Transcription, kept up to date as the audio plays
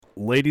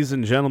Ladies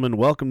and gentlemen,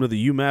 welcome to the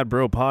You Mad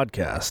Bro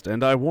podcast,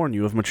 and I warn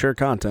you of mature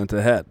content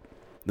ahead.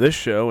 This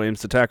show aims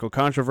to tackle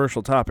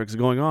controversial topics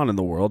going on in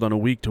the world on a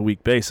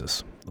week-to-week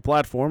basis. The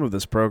platform of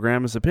this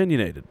program is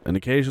opinionated and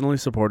occasionally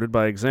supported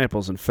by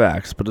examples and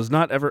facts, but does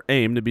not ever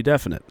aim to be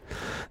definite.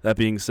 That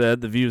being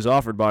said, the views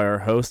offered by our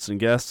hosts and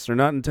guests are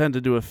not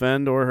intended to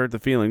offend or hurt the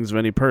feelings of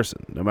any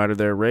person, no matter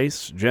their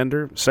race,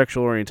 gender,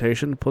 sexual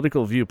orientation,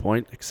 political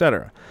viewpoint,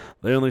 etc.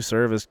 They only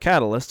serve as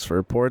catalysts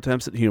for poor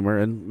attempts at humor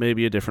and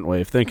maybe a different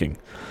way of thinking.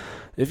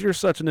 If you're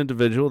such an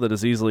individual that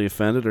is easily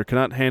offended or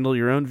cannot handle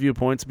your own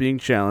viewpoints being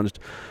challenged,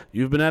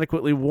 you've been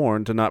adequately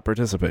warned to not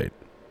participate.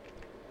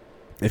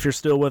 If you're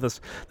still with us,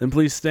 then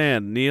please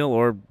stand, kneel,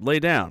 or lay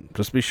down.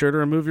 Just be sure to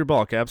remove your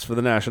ball caps for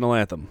the national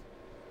anthem.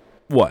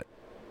 What?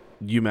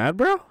 You mad,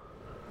 bro?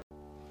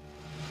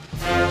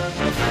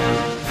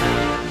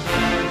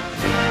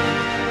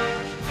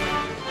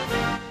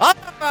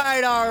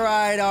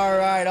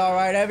 All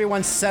right.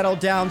 Everyone settle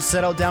down.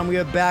 We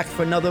are back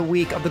for another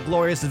week of the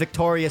glorious,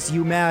 victorious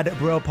You Mad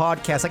Bro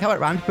podcast. Like how it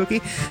rhymed,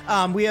 Pookie?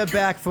 We are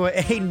back for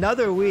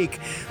another week.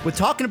 We're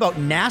talking about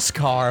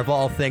NASCAR, of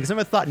all things. I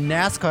never thought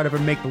NASCAR would ever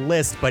make the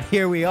list, but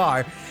here we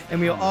are.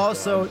 And we are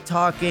also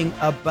talking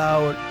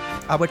about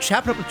we're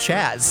chopping it up with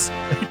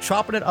CHAZ.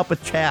 Chopping it up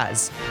with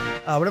CHAZ.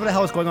 Whatever the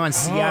hell is going on in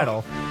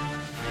Seattle.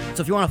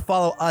 So if you want to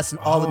follow us and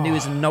all the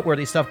news and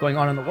noteworthy stuff going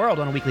on in the world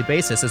on a weekly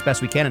basis, as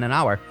best we can in an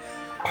hour,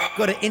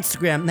 go to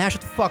Instagram. Nah, shut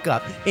the fuck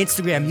up.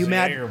 Instagram, You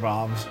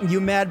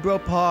Mad Bro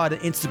Pod,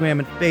 Instagram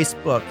and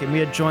Facebook. And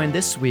we are joined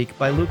this week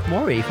by Luke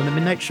Morey from the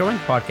Midnight Showing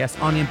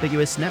podcast on the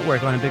Ambiguous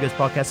Network on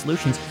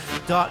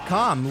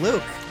ambiguouspodcastsolutions.com.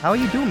 Luke, how are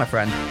you doing, my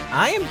friend?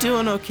 I am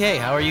doing okay.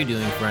 How are you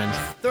doing, friend?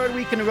 Third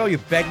week in a row you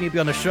begged me to be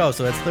on the show,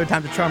 so that's third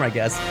time's a charm, I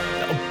guess.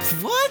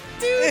 What,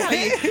 dude?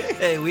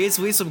 Hey, we had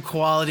some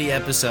quality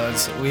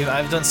episodes.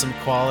 I've done some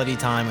quality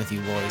time with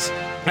you boys.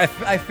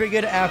 I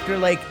figured after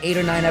like 8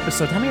 or 9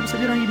 episodes, how many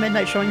episodes are you on your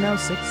Midnight Showing now?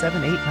 6,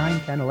 7, 8, 9,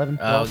 10, 11,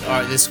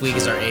 12? This week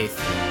is our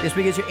 8th. This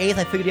week is your 8th.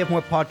 I figured you have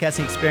more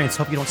podcasting experience.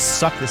 Hope you don't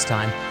suck this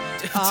time.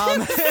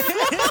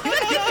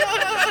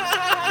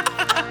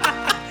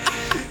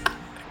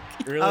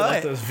 Really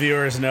let those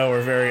viewers know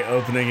we're very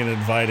opening and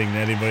inviting to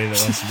anybody that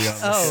wants to be on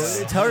the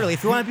show. Totally.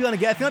 If you want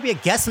to be a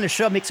guest on the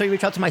show, make sure you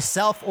reach out to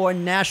myself or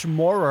Nash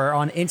Morer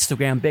on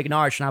Instagram, Big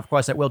Narsh, and of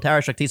course at Will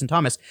Tarashuk, T. and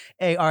Thomas,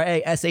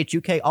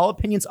 ARASHUK. All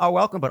opinions are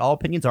welcome, but all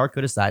opinions are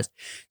criticized.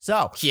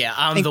 So yeah,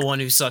 I'm the one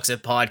who sucks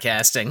at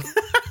podcasting.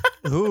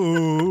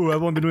 Ooh,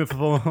 I've only been doing it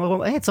for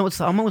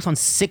I'm almost on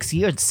 6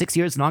 years. 6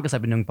 years in August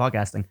I've been doing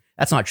podcasting.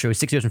 That's not true.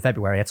 6 years in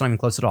February. That's not even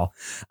close at all.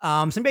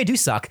 So maybe I do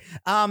suck.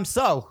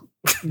 So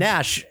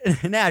Nash,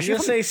 you'll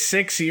say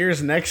 6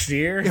 years next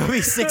year. It'll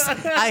be 6.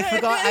 I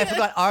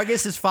forgot.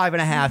 August is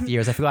 5.5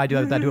 years. I forgot I do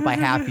it by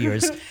half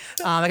years.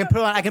 I can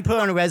put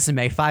it on a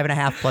resume.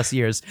 5.5 plus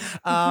years.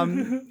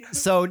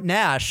 So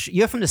Nash,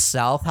 you're from the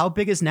South. How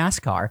big is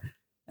NASCAR?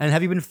 And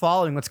have you been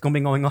following what's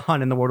been going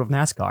on in the world of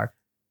NASCAR?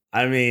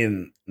 I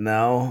mean,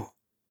 no.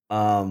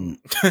 I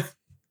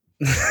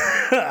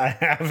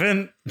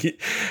haven't.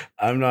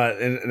 I'm not.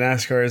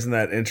 NASCAR isn't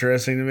that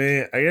interesting to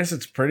me. I guess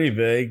it's pretty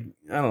big.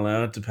 I don't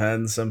know. It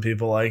depends. Some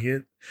people like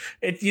it.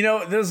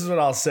 This is what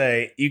I'll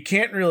say. You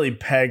can't really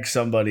peg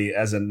somebody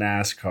as a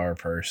NASCAR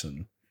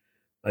person.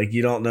 Like,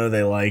 you don't know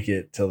they like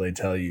it till they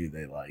tell you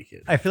they like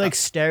it. I feel like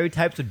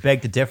stereotypes would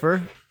beg to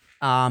differ,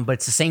 but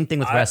it's the same thing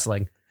with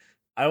wrestling.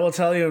 I will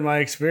tell you in my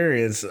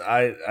experience,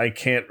 I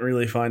can't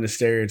really find a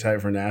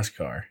stereotype for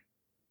NASCAR.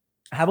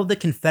 How about the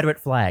Confederate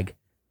flag?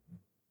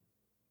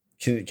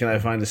 Can I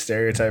find a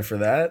stereotype for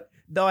that?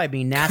 No, I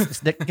mean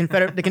the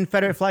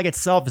Confederate flag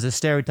itself is a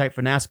stereotype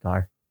for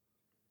NASCAR.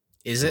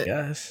 Is it?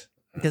 Yes.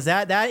 Because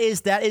that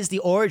is the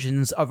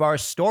origins of our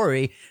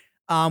story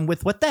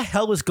with what the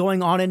hell was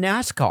going on in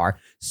NASCAR.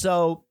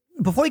 So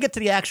before we get to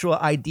the actual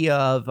idea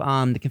of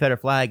the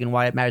Confederate flag and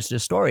why it matters to the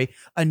story,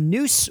 a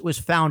noose was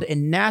found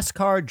in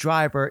NASCAR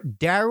driver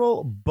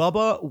Darrell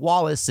Bubba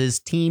Wallace's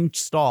team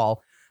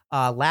stall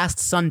last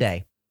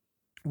Sunday.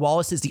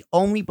 Wallace is the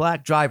only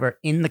black driver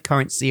in the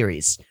current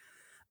series.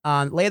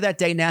 Later that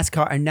day,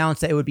 NASCAR announced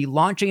that it would be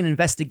launching an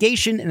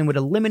investigation and would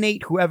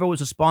eliminate whoever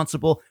was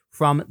responsible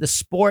from the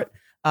sport.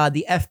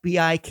 The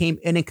FBI came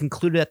in and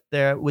concluded that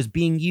there was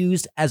being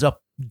used as a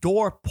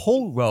door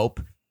pull rope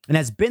and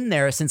has been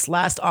there since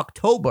last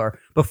October,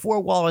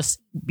 before Wallace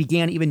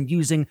began even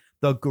using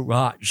the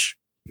garage.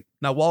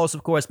 Now, Wallace,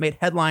 of course, made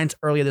headlines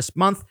earlier this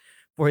month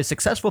for his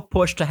successful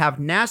push to have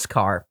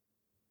NASCAR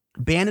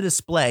ban a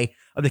display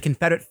of the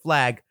Confederate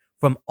flag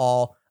from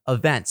all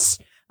events.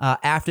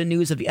 After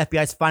news of the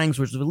FBI's findings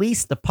was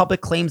released, the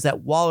public claims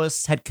that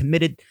Wallace had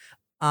committed,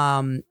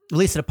 claims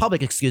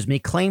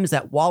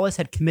that Wallace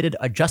had committed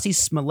a Jussie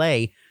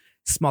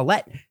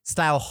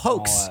Smollett-style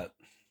hoax.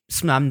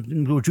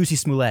 Juicy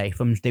Smollett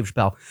from Dave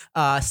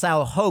Chappelle.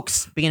 Style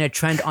hoax began a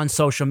trend on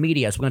social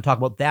media, so we're going to talk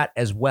about that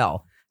as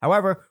well.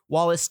 However,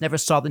 Wallace never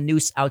saw the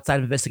noose outside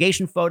of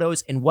investigation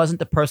photos and wasn't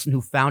the person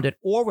who found it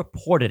or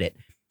reported it.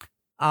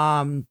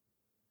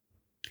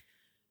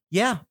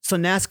 Yeah, so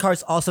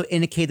NASCAR's also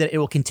indicated that it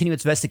will continue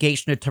its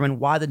investigation to determine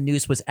why the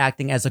noose was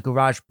acting as a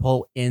garage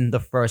pole in the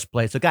first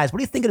place. So, guys, what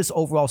do you think of this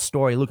overall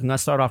story? Luke,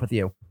 let's start off with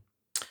you.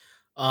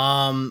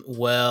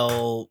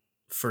 Well,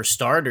 for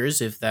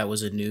starters, if that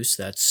was a noose,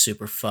 that's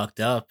super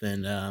fucked up,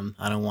 and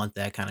I don't want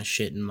that kind of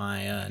shit in my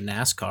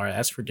NASCAR.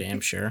 That's for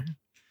damn sure.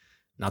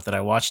 Not that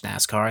I watch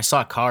NASCAR. I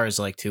saw Cars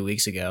like 2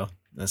 weeks ago.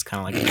 That's kind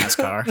of like a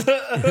NASCAR.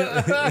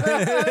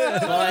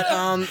 But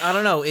I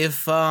don't know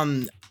if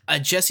a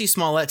Jesse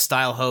Smollett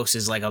style hoax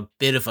is like a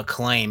bit of a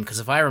claim, because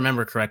if I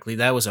remember correctly,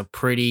 that was a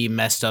pretty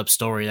messed up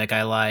story. That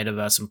guy lied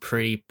about some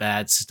pretty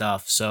bad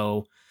stuff.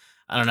 So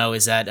I don't know.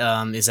 Is that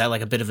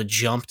like a bit of a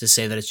jump to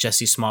say that it's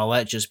Jesse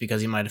Smollett just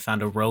because he might have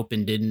found a rope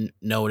and didn't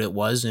know what it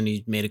was and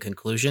he made a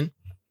conclusion?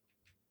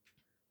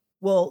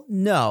 Well,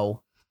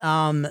 no.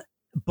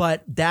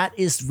 But that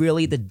is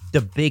really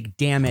the big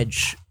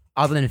damage,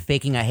 other than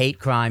faking a hate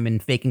crime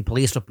and faking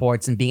police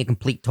reports and being a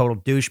complete total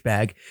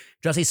douchebag.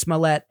 Jesse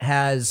Smollett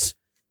has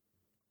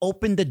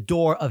opened the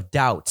door of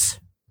doubt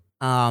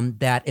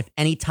that if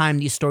any time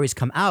these stories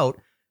come out,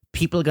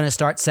 people are going to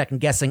start second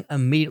guessing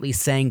immediately,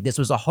 saying this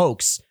was a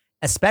hoax,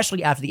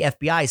 especially after the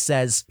FBI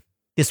says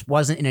this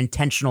wasn't an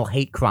intentional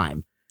hate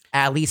crime,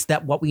 at least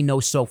that what we know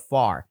so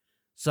far.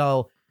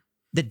 So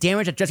the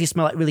damage that Jesse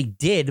Smollett really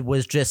did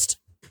was just,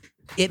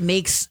 it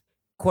makes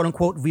quote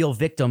unquote real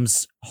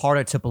victims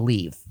harder to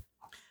believe.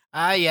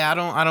 Yeah,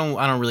 I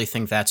don't really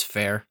think that's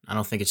fair. I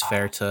don't think it's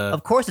fair to.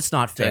 Of course, it's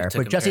not fair.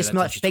 But Jesse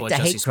Smollett faked a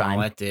hate crime.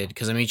 Smollett did,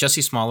 because I mean,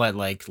 Jesse Smollett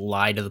like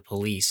lied to the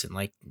police and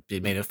like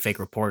made a fake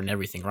report and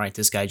everything, right?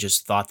 This guy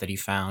just thought that he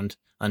found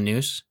a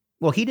noose.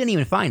 Well, he didn't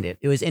even find it.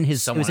 It was in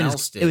his. Someone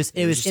else did. It was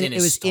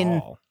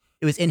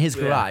in his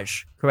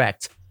garage.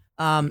 Correct.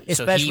 Especially,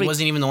 so he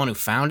wasn't even the one who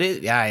found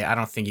it. Yeah, I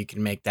don't think you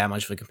can make that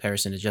much of a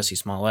comparison to Jesse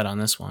Smollett on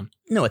this one.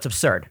 No, it's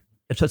absurd.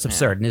 It's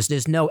absurd, and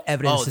there's no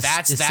evidence. Oh,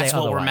 that's what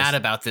otherwise. We're mad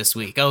about this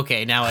week.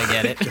 Okay, now I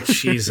get it.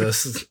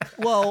 Jesus.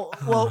 Well.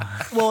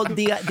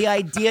 The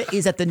idea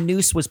is that the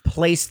noose was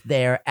placed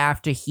there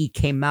after he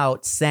came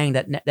out saying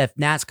that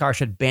NASCAR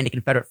should ban the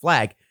Confederate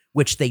flag,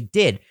 which they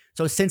did.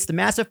 So, since the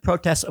massive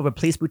protests over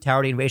police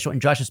brutality and racial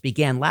injustice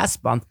began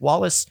last month,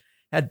 Wallace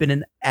had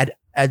been an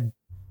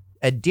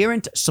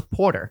adherent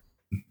supporter.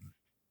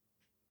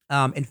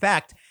 In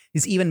fact,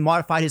 he's even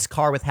modified his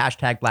car with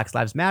hashtag Black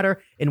Lives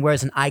Matter and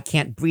wears an I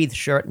Can't Breathe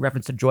shirt in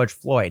reference to George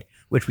Floyd,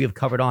 which we have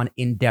covered on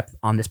in depth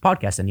on this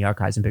podcast in the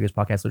archives and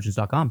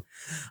biggerspodcastsolutions.com.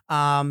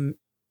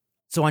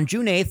 So on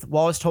June 8th,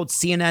 Wallace told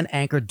CNN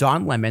anchor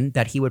Don Lemon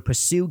that he would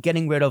pursue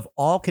getting rid of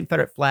all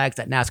Confederate flags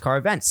at NASCAR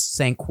events,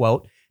 saying,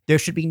 quote, "There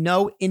should be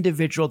no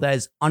individual that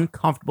is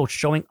uncomfortable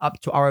showing up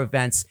to our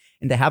events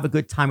and to have a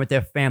good time with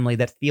their family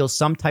that feels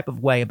some type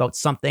of way about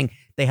something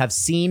they have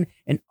seen,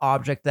 an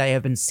object they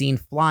have been seen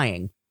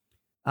flying."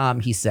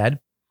 He said,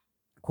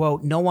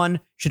 quote, "No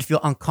one should feel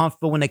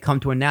uncomfortable when they come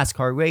to a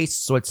NASCAR race,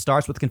 so it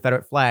starts with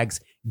Confederate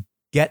flags.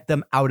 Get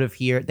them out of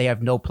here. They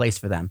have no place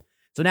for them."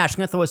 So, Nash, I'm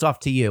going to throw this off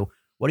to you.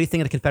 What do you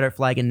think of the Confederate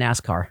flag in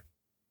NASCAR?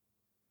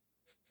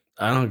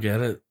 I don't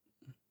get it.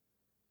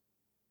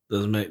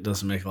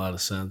 Doesn't make a lot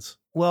of sense.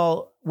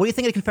 Well, what do you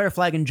think of the Confederate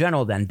flag in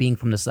general, then, being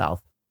from the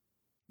South?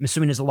 I'm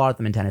assuming there's a lot of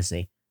them in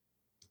Tennessee.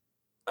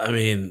 I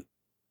mean,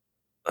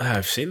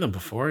 I've seen them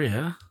before,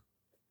 yeah.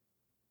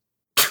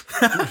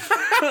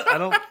 I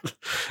don't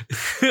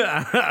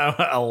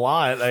a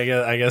lot.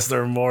 I guess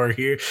there are more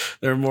here.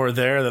 There are more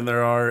there than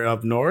there are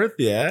up north.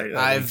 Yeah,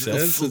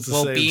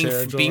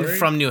 being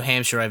from New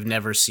Hampshire, I've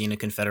never seen a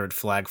Confederate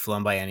flag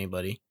flown by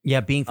anybody.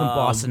 Yeah, being from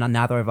Boston,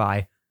 neither have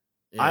I.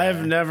 Yeah.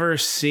 I've never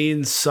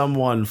seen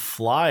someone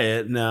fly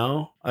it.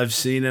 No, I've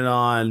seen it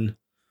on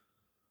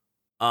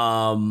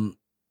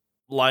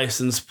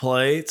license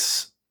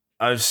plates.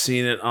 I've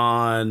seen it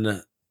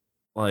on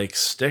like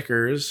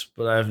stickers,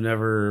 but I've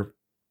never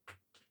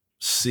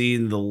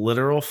seen the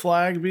literal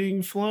flag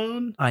being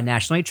flown.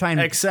 Nationally,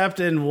 except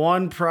in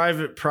one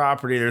private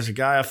property, there's a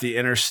guy off the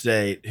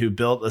interstate who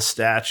built a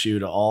statue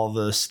to all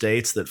the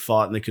states that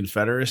fought in the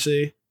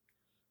Confederacy,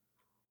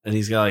 and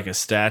he's got like a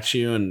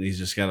statue, and he's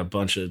just got a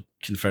bunch of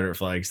Confederate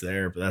flags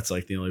there. But that's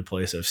like the only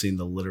place I've seen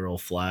the literal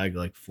flag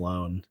like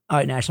flown. All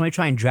right, Nash, let me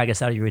try and drag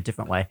us out of here a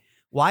different way.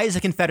 Why is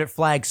the Confederate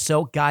flag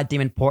so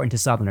goddamn important to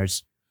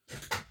Southerners?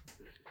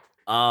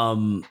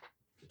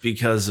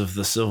 Because of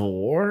the Civil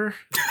War.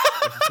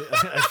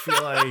 I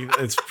feel like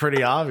it's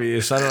pretty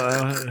obvious. I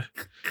don't know.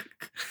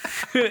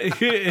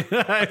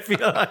 I feel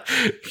like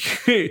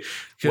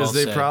because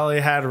they probably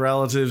had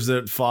relatives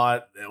that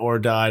fought or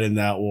died in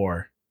that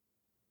war.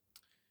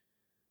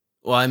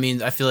 Well, I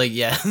mean, I feel like,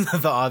 yeah,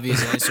 the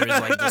obvious answer is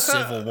like the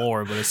Civil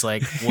War, but it's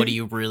like, what are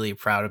you really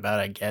proud about,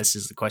 I guess,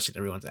 is the question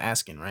everyone's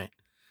asking, right?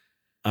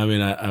 I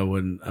mean, I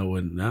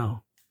wouldn't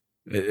know.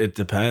 It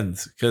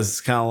depends, because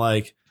it's kind of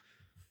like,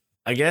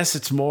 I guess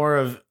it's more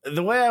of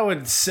the way I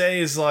would say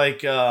is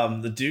like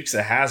the Dukes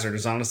of Hazzard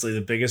is honestly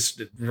the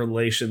biggest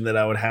relation that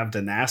I would have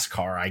to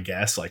NASCAR, I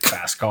guess. Like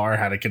Fast Car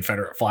had a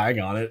Confederate flag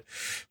on it,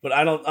 but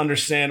I don't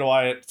understand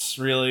why it's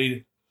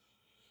really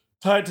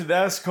tied to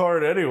NASCAR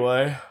in any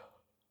way.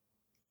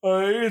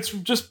 It's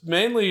just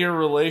mainly your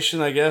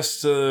relation, I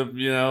guess, to,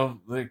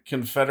 the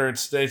Confederate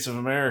States of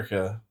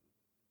America.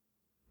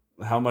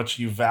 How much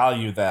you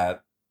value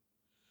that.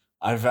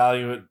 I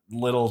value it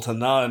little to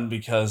none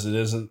because it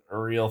isn't a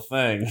real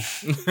thing.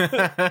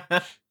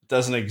 It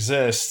doesn't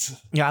exist.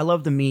 Yeah, I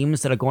love the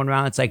memes that are going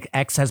around. It's like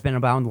X has been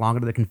around longer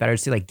than the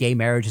Confederacy. Like gay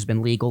marriage has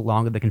been legal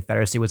longer than the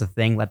Confederacy was a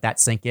thing. Let that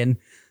sink in.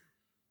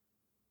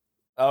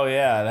 Oh,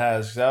 yeah, it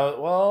has.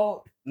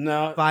 Well,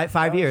 no.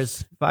 5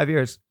 years. 5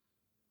 years.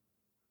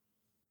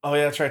 Oh,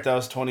 yeah, that's right. That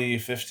was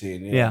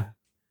 2015. Yeah.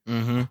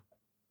 Mm-hmm.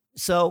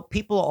 So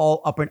people are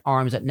all up in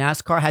arms that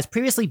NASCAR has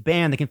previously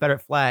banned the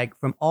Confederate flag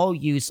from all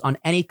use on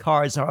any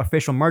cars or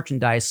official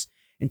merchandise.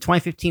 In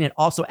 2015, it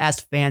also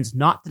asked fans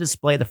not to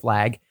display the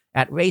flag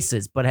at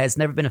races, but has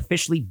never been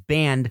officially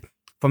banned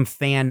from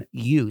fan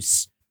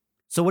use.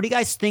 So what do you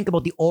guys think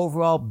about the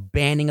overall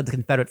banning of the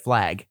Confederate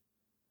flag?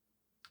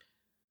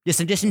 Just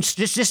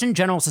in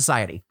general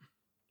society.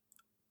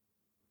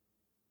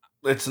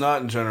 It's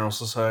not in general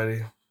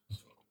society.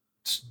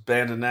 It's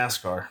banned in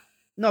NASCAR.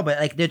 No, but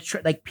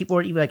like people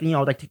are even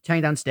like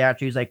tearing down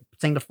statues, like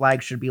saying the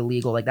flag should be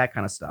illegal, like that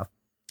kind of stuff.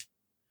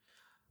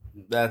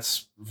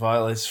 That's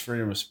violates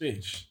freedom of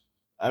speech.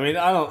 I mean,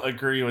 I don't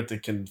agree with the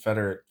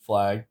Confederate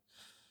flag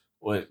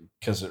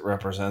because it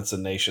represents a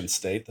nation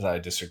state that I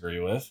disagree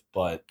with,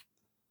 but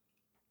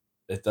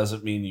it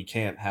doesn't mean you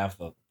can't have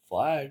the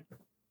flag.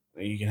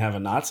 You can have a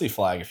Nazi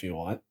flag if you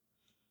want.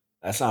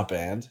 That's not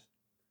banned.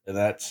 And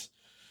that's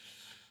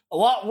a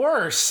lot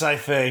worse, I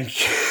think,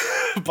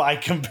 by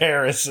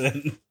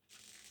comparison.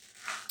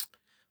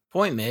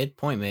 Point made.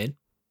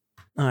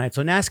 All right,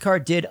 so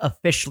NASCAR did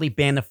officially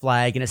ban the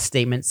flag in a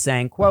statement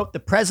saying, quote, "The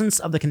presence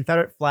of the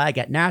Confederate flag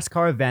at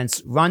NASCAR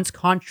events runs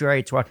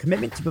contrary to our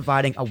commitment to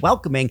providing a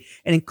welcoming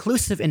and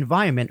inclusive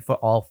environment for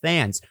all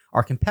fans,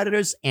 our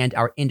competitors, and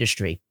our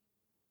industry."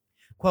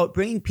 Quote,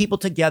 "Bringing people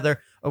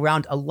together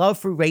around a love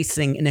for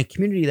racing and a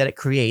community that it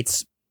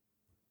creates,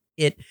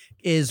 it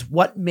is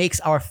what makes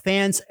our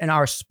fans and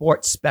our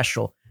sport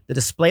special. The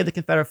display of the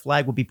Confederate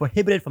flag will be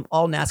prohibited from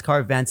all NASCAR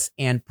events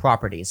and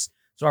properties."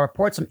 So our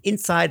reports from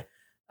inside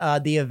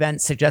the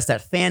event suggest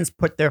that fans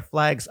put their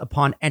flags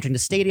upon entering the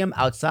stadium.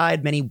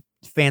 Outside, many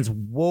fans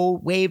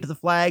waved the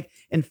flag.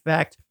 In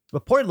fact,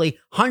 reportedly,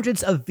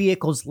 hundreds of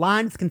vehicles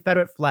lined with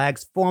Confederate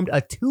flags formed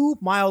a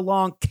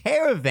 2-mile-long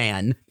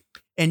caravan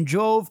and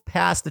drove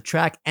past the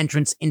track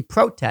entrance in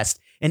protest.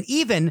 And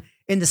even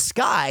in the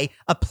sky,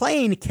 a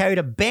plane carried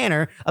a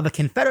banner of a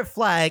Confederate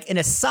flag and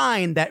a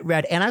sign that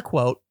read, and I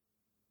quote,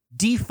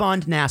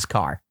 "Defund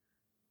NASCAR."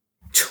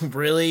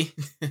 Really?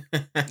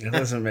 That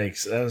doesn't make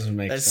sense.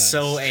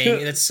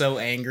 That's so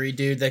angry,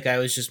 dude. That guy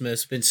must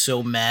have been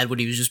so mad when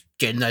he was just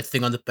getting that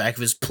thing on the back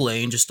of his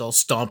plane, just all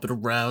stomping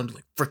around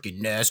like freaking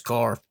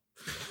NASCAR.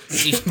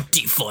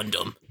 Defund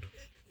them.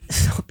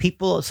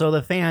 So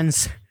the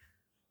fans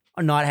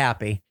are not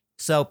happy.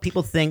 So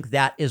people think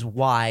that is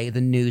why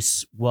the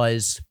noose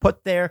was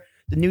put there.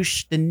 The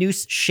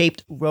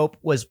noose-shaped rope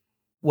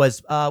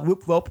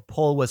rope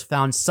pole was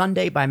found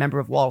Sunday by a member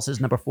of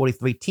Wallace's number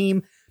 43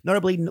 team.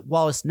 Notably,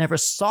 Wallace never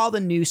saw the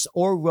noose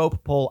or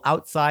rope pole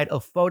outside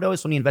of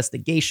photos from the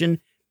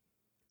investigation.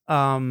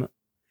 In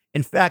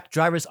fact,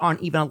 drivers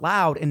aren't even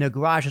allowed in their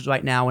garages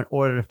right now in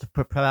order to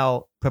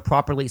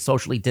properly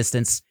socially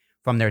distance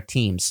from their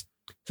teams.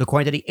 So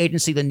according to the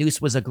agency, the noose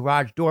was a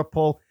garage door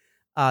pole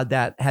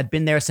that had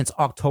been there since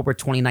October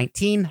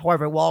 2019.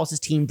 However,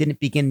 Wallace's team didn't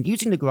begin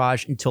using the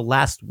garage until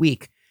last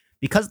week.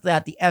 Because of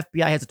that, the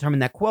FBI has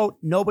determined that, quote,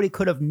 "nobody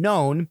could have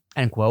known,"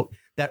 end quote,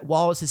 that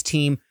Wallace's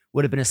team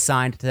would have been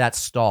assigned to that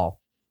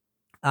stall.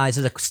 This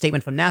is a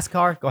statement from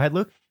NASCAR. Go ahead,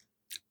 Luke.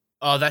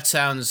 Oh, that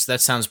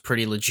sounds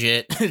pretty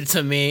legit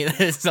to me.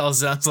 It all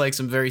sounds like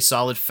some very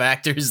solid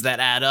factors that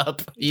add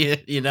up.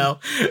 You know,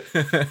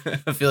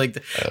 I feel like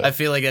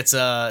that's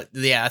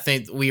I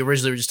think we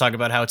originally were just talking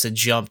about how it's a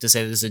jump to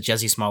say this is a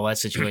Jesse Smollett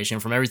situation.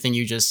 From everything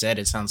you just said,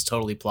 it sounds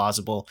totally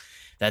plausible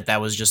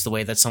that was just the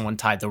way that someone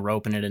tied the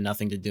rope and it had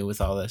nothing to do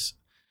with all this.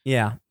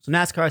 Yeah. So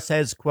NASCAR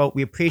says, quote,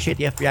 "We appreciate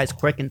the FBI's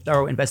quick and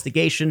thorough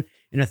investigation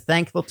and are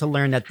thankful to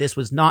learn that this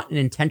was not an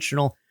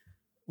intentional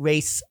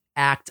race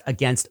act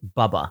against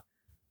Bubba."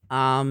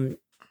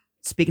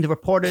 Speaking to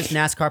reporters,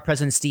 NASCAR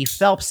President Steve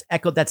Phelps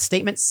echoed that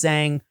statement,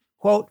 saying,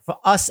 quote, "For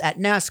us at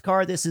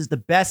NASCAR, this is the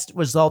best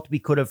result we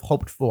could have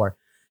hoped for.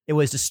 It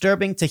was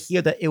disturbing to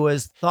hear that it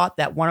was thought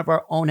that one of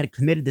our own had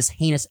committed this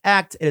heinous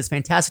act. It is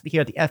fantastic to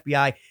hear the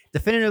FBI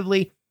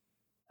definitively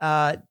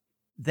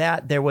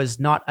that there was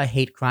not a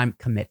hate crime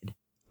committed."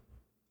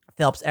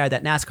 Phelps added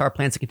that NASCAR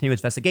plans to continue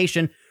its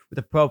investigation, with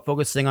the probe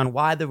focusing on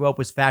why the rope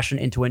was fashioned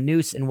into a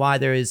noose and why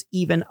there is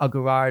even a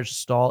garage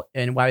stall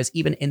and why it was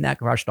even in that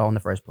garage stall in the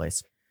first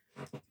place.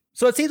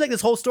 So it seems like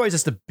this whole story is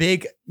just a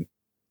big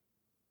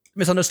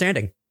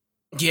misunderstanding.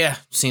 Yeah,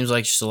 seems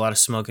like just a lot of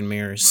smoke and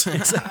mirrors.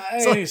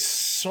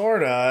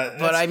 Sorta.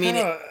 But I mean,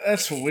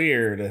 that's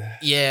weird.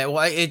 Yeah, well,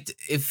 I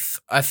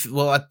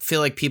feel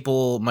like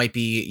people might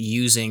be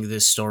using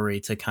this story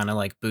to kind of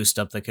like boost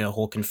up the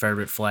whole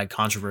Confederate flag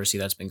controversy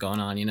that's been going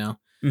on. You know.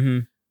 Mm-hmm.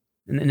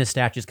 And the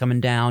statue's coming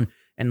down.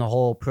 and the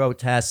whole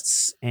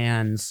protests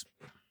and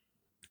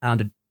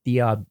the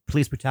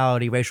police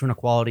brutality, racial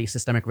inequality,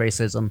 systemic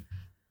racism,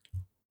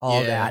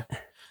 all that.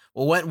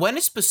 Well, when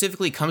it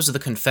specifically comes to the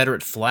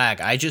Confederate flag,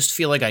 I just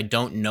feel like I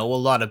don't know a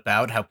lot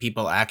about how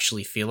people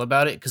actually feel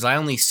about it, because I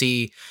only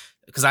see,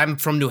 because I'm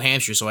from New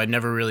Hampshire, so I've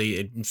never really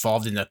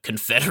involved in the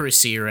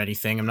Confederacy or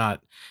anything. I'm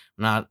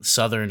not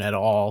Southern at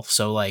all,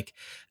 so like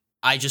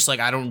I just like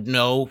I don't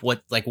know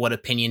what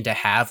opinion to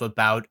have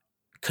about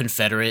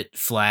Confederate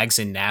flags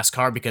in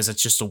NASCAR, because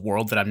it's just a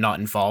world that I'm not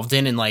involved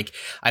in. And like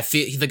I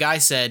feel the guy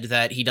said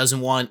that he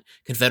doesn't want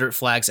Confederate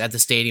flags at the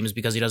stadiums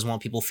because he doesn't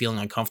want people feeling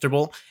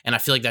uncomfortable, and I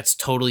feel like that's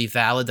totally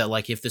valid, that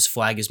like if this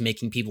flag is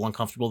making people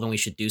uncomfortable, then we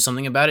should do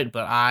something about it.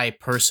 But I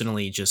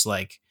personally just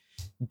like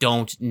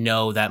don't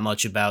know that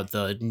much about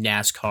the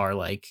NASCAR,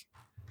 like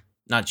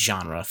not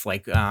genre,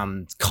 like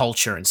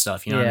culture and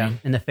stuff, you know what I mean?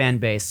 And the fan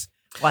base.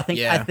 Well, I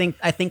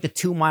think the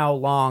 2 mile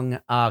long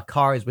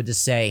cars would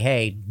just say,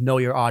 "Hey, know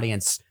your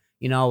audience."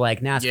 You know,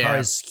 like NASCAR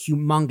is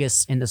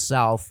humongous in the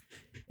South,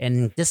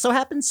 and this so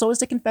happens so is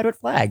the Confederate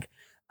flag.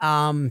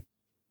 I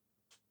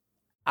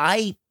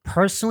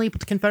personally, with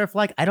the Confederate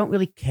flag, I don't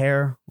really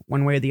care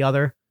one way or the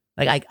other.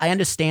 Like, I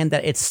understand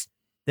that it's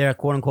their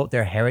quote unquote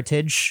their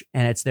heritage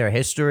and it's their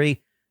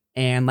history,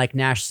 and like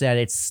Nash said,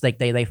 it's like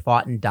they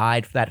fought and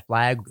died for that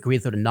flag, agree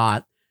with it or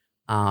not.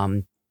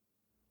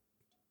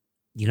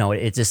 You know,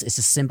 it's a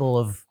symbol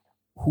of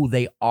who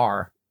they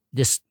are,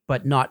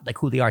 but not like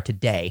who they are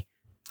today.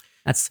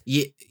 That's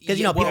because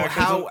you know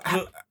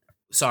people.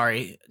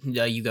 Sorry,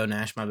 you go,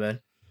 Nash. My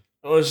bad.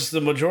 Well, it's just the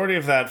majority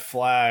of that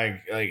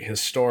flag, like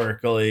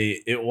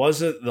historically, it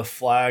wasn't the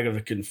flag of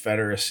the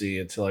Confederacy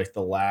until like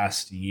the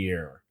last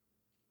year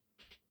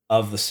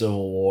of the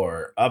Civil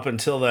War. Up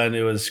until then,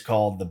 it was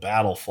called the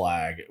battle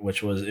flag,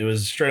 which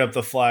was straight up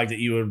the flag that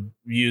you would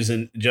use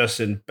just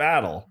in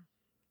battle.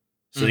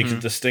 So you could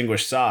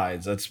distinguish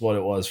sides. That's what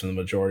it was for the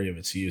majority of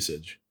its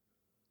usage.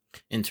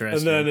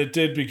 Interesting. And then it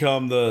did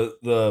become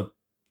the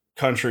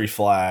country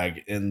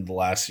flag in the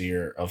last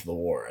year of the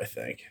war, I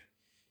think.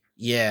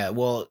 Yeah,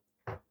 well,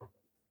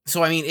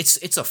 so I mean,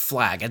 it's a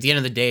flag. At the end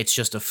of the day, it's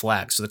just a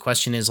flag. So the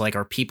question is, like,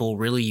 are people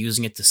really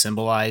using it to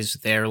symbolize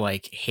their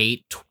like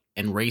hate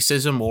and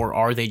racism, or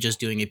are they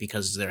just doing it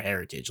because it's their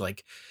heritage?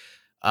 Like,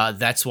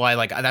 that's why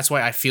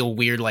I feel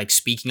weird like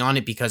speaking on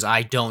it, because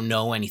I don't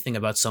know anything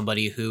about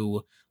somebody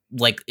who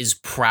like is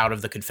proud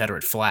of the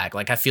Confederate flag.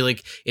 Like I feel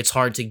like it's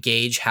hard to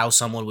gauge how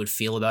someone would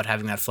feel about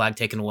having that flag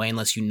taken away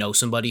unless you know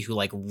somebody who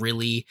like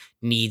really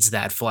needs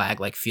that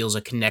flag, like feels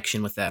a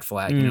connection with that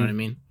flag. You know what I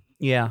mean?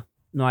 Yeah.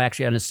 No, I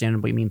actually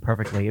understand what you mean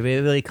perfectly. It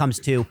really comes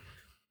to,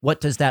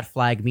 what does that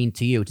flag mean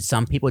to you? To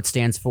some people, it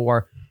stands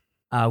for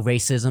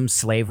racism,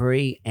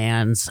 slavery,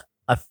 and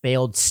a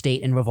failed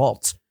state in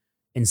revolt.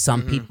 In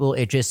some people,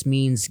 it just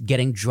means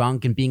getting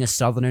drunk and being a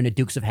Southerner in the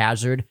Dukes of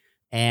Hazzard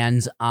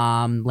and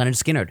Leonard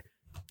Skinner.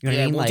 You know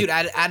what I mean? Well, like,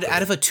 dude,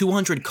 out of a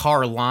 200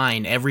 car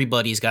line,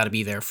 everybody's got to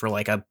be there for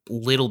like a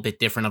little bit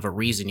different of a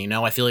reason, you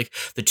know? I feel like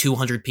the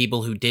 200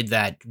 people who did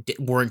that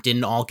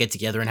didn't all get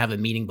together and have a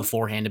meeting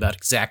beforehand about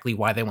exactly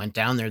why they went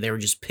down there. They were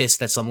just pissed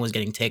that someone was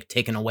getting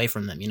taken away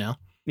from them, you know?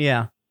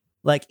 Yeah.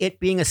 Like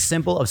it being a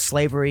symbol of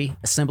slavery,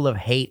 a symbol of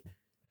hate,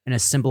 and a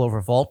symbol of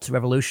revolt,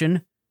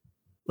 revolution.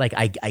 Like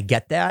I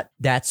get that.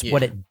 That's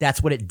what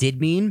it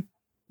did mean,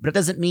 but it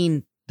doesn't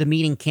mean the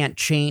meaning can't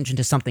change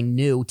into something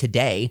new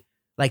today.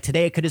 Like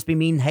today, it could just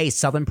be hey,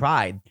 Southern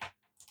pride.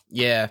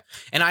 Yeah,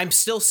 and I'm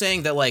still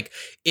saying that like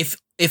if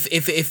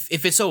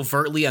it's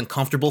overtly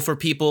uncomfortable for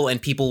people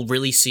and people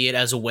really see it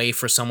as a way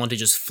for someone to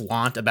just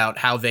flaunt about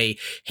how they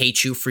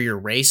hate you for your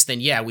race, then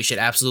yeah, we should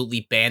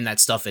absolutely ban that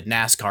stuff at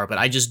NASCAR. But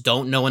I just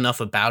don't know enough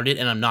about it,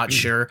 and I'm not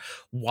sure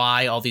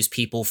why all these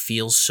people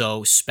feel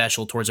so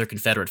special towards their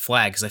Confederate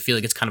flag, because I feel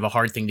like it's kind of a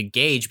hard thing to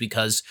gauge,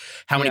 because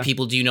how many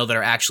people do you know that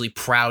are actually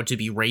proud to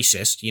be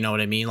racist? You know what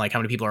I mean? Like how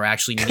many people are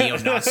actually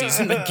neo-Nazis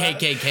and the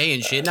KKK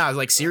and shit? No,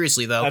 like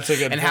seriously though. That's a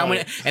good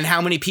point. How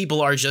many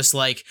people are just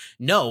like,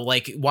 no,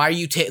 like why are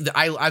you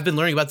I've been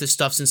learning about this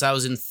stuff since I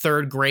was in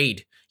 3rd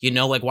grade. You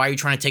know, like, why are you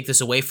trying to take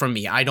this away from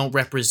me? I don't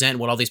represent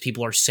what all these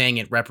people are saying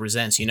it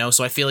represents, you know?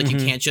 So I feel like you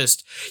can't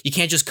just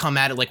come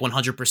at it like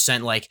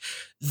 100% like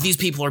these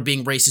people are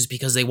being racist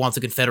because they want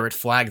the Confederate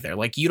flag there.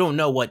 Like, you don't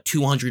know what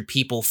 200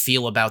 people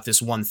feel about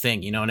this one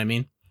thing, you know what I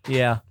mean?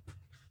 Yeah.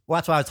 Well,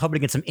 that's why I was hoping to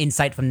get some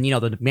insight from, you know,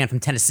 the man from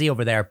Tennessee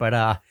over there, but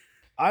I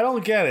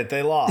don't get it.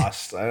 They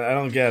lost. I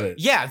don't get it.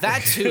 Yeah,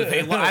 that too.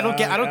 I don't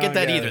get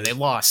that either. They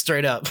lost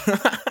straight up.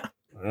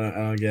 I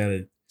don't get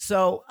it.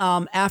 So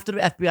after the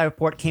FBI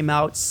report came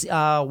out,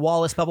 Bubba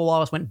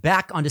Wallace went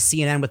back onto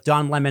CNN with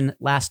Don Lemon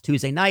last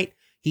Tuesday night.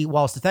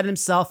 Wallace defended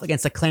himself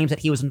against the claims that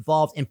he was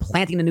involved in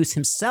planting the noose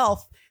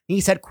himself.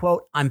 He said,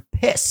 quote, "I'm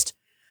pissed.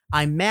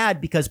 I'm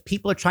mad because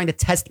people are trying to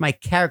test my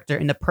character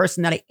and the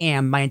person that I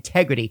am, my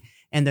integrity,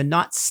 and they're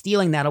not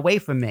stealing that away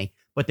from me,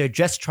 but they're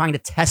just trying to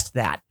test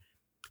that."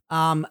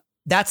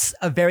 That's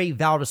a very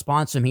valid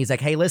response from him. He's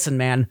like, hey, listen,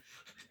 man,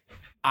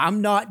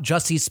 I'm not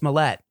Jussie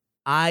Smollett.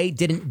 I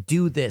didn't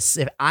do this.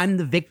 If I'm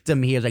the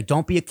victim here, like,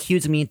 don't be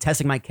accusing me and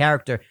testing my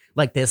character.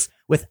 like this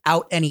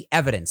without any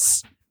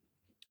evidence.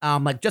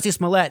 Like Jesse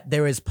Smollett,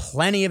 there is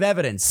plenty of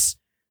evidence.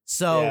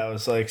 So yeah, it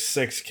was like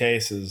 6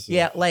 cases.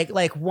 Yeah,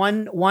 like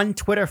one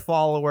Twitter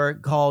follower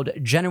called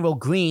General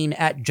Green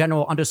at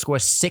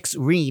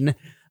General_6Reen.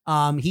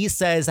 He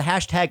says the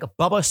hashtag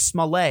Bubba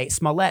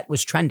Smollett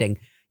was trending.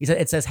 He said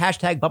it says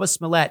hashtag Bubba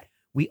Smollett.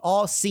 We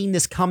all seen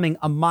this coming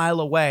a mile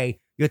away.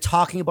 You're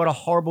talking about a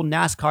horrible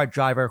NASCAR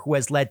driver who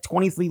has led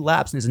 23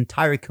 laps in his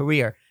entire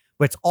career,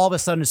 but it's all of a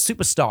sudden a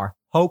superstar.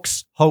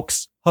 Hoax,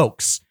 hoax,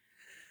 hoax.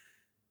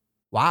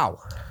 Wow.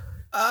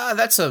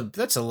 That's a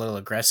little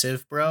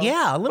aggressive, bro.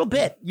 Yeah, a little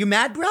bit. You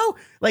mad, bro?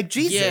 Like,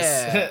 Jesus.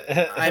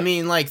 Yeah. I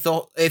mean, like,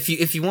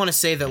 if you want to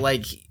say that,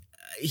 like,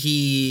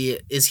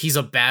 he's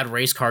a bad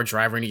race car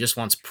driver and he just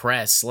wants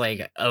press,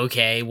 like,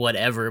 okay,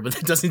 whatever, but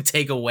that doesn't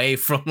take away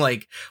from,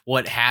 like,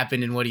 what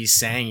happened and what he's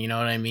saying, you know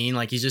what I mean?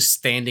 Like, he's just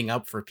standing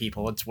up for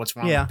people. What's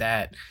wrong with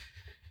that?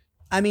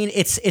 I mean,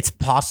 it's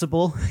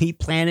possible he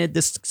planted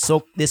this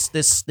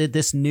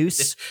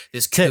noose,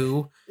 this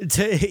coup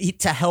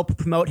to help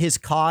promote his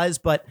cause,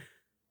 but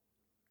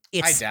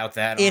I doubt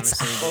that.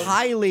 It's honestly.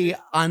 Highly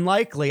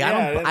unlikely.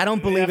 Yeah, I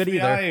don't believe it either.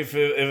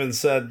 FBI even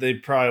said they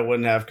probably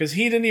wouldn't have, because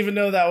he didn't even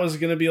know that was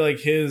going to be like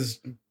his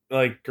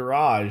like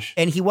garage,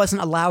 and he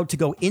wasn't allowed to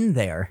go in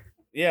there.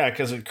 Yeah,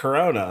 because of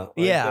Corona.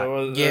 Like, yeah, it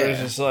was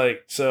just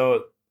like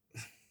so.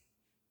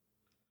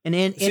 And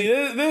see,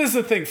 this is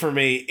the thing for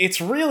me.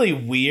 It's really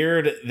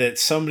weird that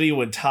somebody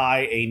would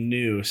tie a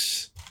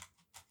noose,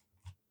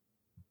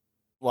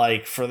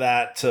 like, for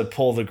that to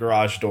pull the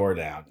garage door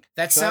down.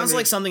 That sounds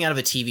like something out of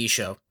a TV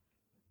show.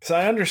 Because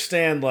I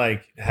understand,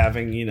 like,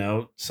 having,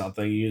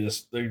 something,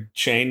 the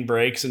chain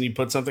breaks and you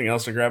put something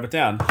else to grab it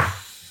down.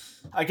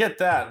 I get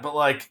that, but,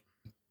 like,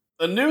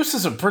 a noose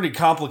is a pretty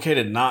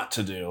complicated knot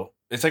to do.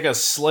 It's like a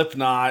slip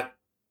knot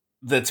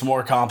that's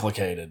more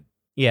complicated.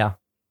 Yeah.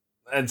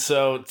 And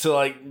so to,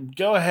 like,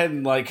 go ahead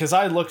and, like, because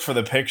I looked for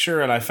the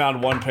picture and I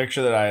found one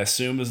picture that I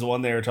assume is the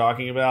one they were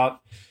talking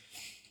about.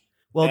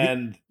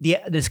 Well,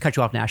 this cut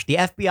you off, Nash. The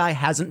FBI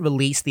hasn't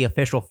released the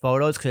official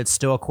photos because it's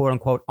still a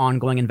quote-unquote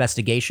ongoing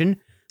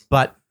investigation.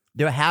 But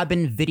there have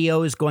been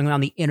videos going around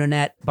the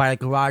internet by a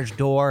garage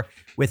door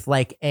with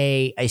like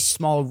a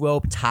small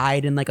rope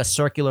tied in like a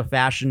circular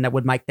fashion that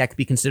could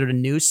be considered a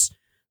noose.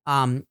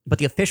 But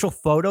the official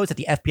photos that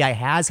the FBI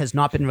has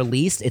not been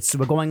released.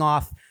 We're going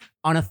off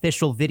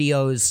unofficial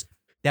videos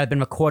that have been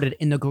recorded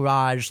in the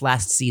garage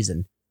last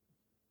season.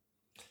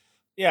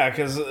 Yeah,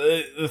 because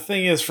the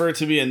thing is, for it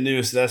to be a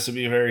noose, it has to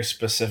be a very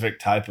specific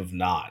type of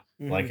knot.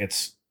 Mm-hmm. Like,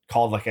 it's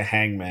called like a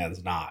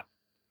hangman's knot.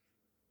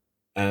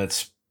 And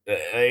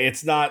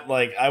it's not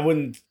like, I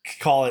wouldn't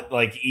call it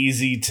like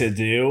easy to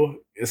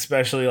do,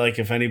 especially like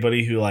if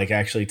anybody who like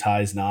actually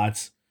ties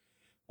knots,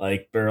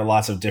 like there are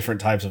lots of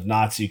different types of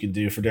knots you can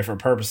do for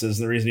different purposes.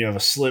 And the reason you have a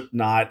slip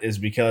knot is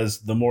because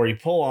the more you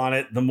pull on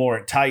it, the more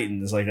it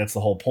tightens. Like, that's the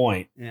whole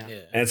point. Yeah.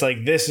 And it's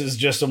like, this is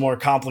just a more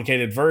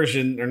complicated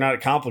version, or not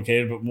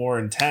complicated, but more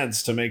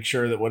intense to make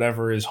sure that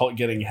whatever is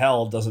getting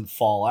held doesn't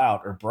fall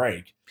out or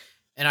break.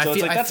 And so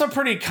it's like, that's a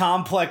pretty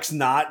complex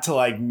knot to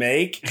like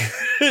make.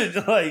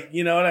 Like,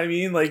 you know what I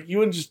mean? Like, you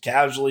wouldn't just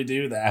casually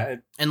do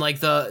that. And like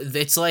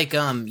it's like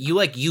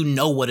you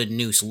know what a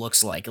noose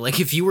looks like. Like,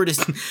 if you were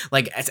to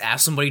like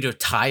ask somebody to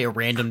tie a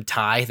random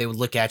tie, they would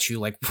look at you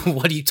like,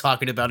 what are you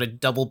talking about? A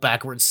double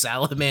backwards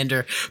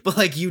salamander? But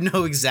like, you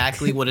know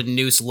exactly what a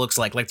noose looks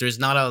like. Like, there's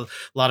not a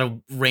lot of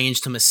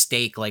range to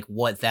mistake like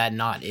what that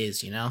knot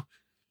is, you know?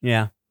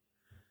 Yeah.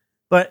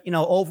 But,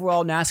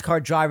 overall,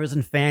 NASCAR drivers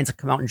and fans have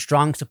come out in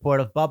strong support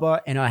of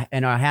Bubba and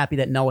are happy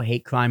that no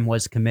hate crime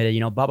was committed.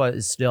 Bubba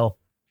is still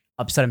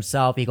upset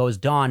himself. He goes,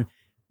 Don,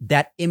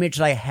 that image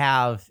that I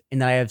have and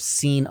that I have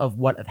seen of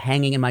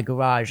hanging in my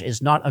garage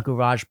is not a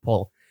garage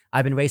pull.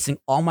 I've been racing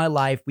all my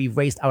life. We've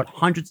raced out of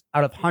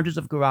hundreds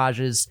of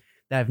garages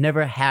that have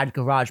never had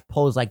garage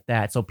pulls like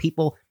that. So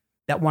people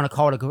that want to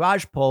call it a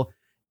garage pull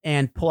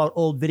and pull out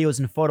old videos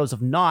and photos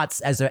of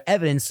knots as their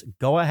evidence,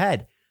 go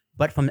ahead.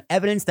 But from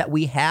evidence that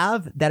we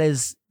have,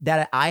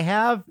 that I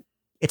have,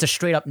 it's a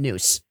straight up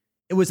noose.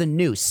 It was a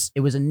noose. It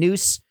was a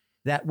noose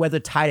that, whether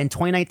tied in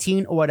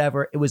 2019 or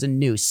whatever, it was a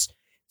noose.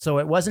 So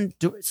it wasn't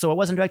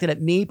directed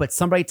at me, but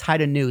somebody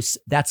tied a noose.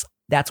 That's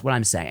what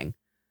I'm saying.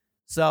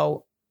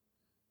 So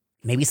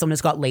maybe someone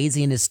just got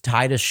lazy and just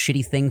tied a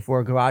shitty thing for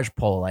a garage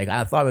pole. Like,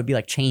 I thought it would be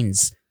like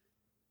chains.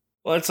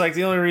 Well, it's like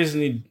the only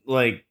reason you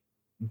like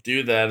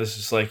do that is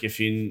just like if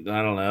you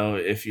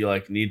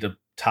like need to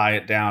tie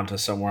it down to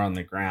somewhere on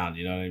the ground,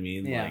 you know what I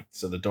mean? Yeah. Like,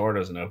 so the door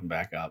doesn't open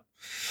back up.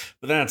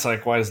 But then it's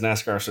like, why does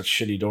NASCAR have such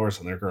shitty doors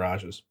on their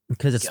garages?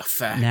 Because it's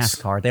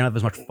NASCAR. They don't have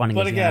as much funding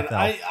as the NFL.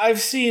 But again,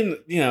 I've seen,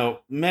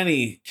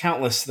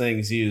 countless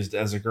things used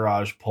as a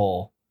garage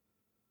pull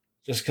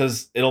just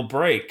because it'll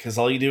break, because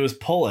all you do is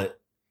pull it.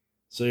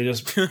 So you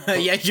just...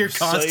 yeah, you're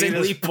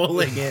constantly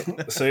pulling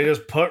it. So you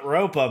just put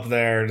rope up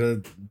there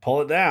to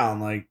pull it down.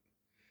 Like,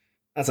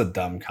 that's a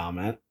dumb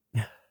comment.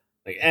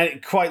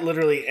 Like, quite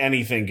literally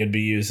anything could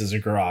be used as a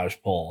garage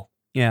pull.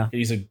 Yeah. You could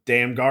use a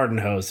damn garden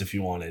hose if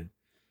you wanted.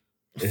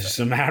 It's just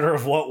a matter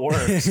of what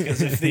works.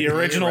 Because if the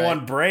original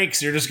one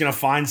breaks, you're just going to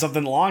find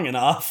something long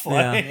enough.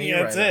 Like,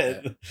 that's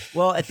it.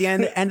 Well, at the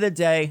end of the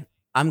day,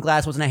 I'm glad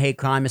this wasn't a hate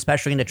crime,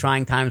 especially in the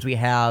trying times we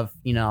have.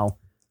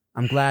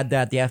 I'm glad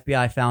that the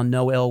FBI found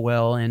no ill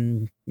will,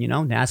 and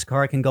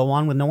NASCAR can go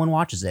on when no one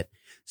watches it.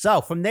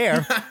 So from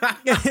there,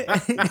 dude,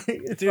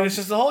 it's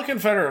just the whole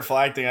Confederate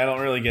flag thing. I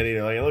don't really get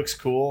either. Like, it looks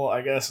cool.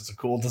 I guess it's a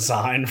cool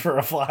design for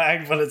a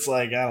flag, but it's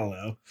like, I don't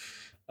know.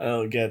 I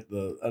don't get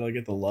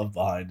the love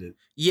behind it.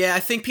 Yeah,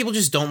 I think people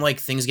just don't like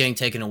things getting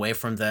taken away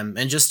from them.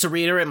 And just to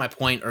reiterate my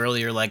point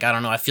earlier, like, I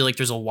don't know, I feel like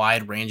there's a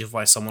wide range of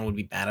why someone would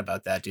be mad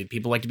about that, dude.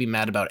 People like to be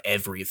mad about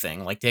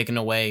everything. Like, taking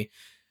away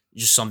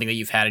just something that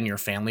you've had in your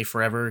family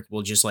forever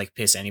will just, like,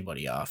 piss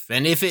anybody off.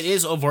 And if it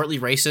is overtly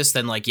racist,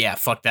 then, like, yeah,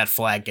 fuck that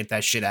flag, get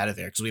that shit out of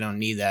there, because we don't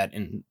need that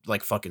in,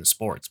 like, fucking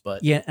sports.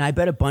 But yeah, and I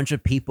bet a bunch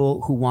of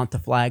people who want the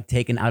flag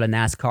taken out of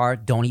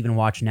NASCAR don't even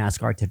watch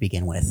NASCAR to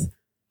begin with.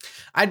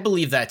 I'd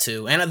believe that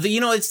too. And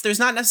there's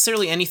not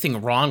necessarily anything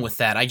wrong with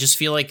that. I just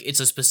feel like it's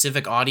a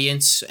specific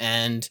audience,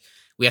 and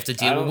we have to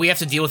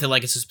deal with it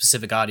like it's a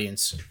specific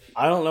audience.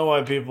 I don't know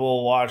why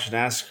people watch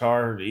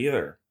NASCAR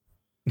either.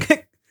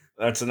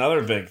 That's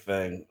another big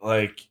thing.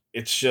 Like,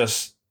 it's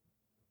just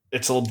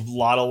a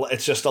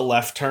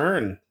left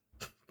turn.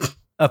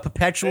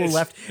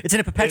 It's in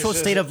a perpetual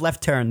state of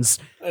left turns.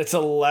 It's a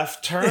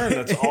left turn.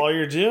 That's all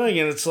you're doing.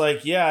 And it's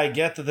like, yeah, I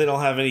get that they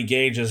don't have any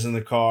gauges in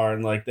the car,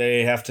 and like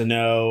they have to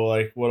know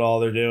like what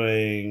all they're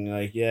doing.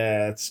 Like,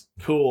 yeah, it's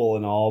cool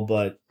and all,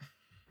 but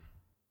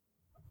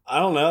I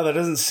don't know. That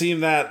doesn't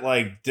seem that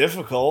like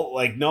difficult.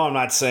 Like, no, I'm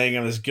not saying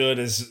I'm as good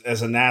as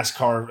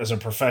a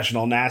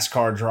professional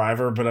NASCAR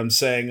driver, but I'm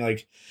saying,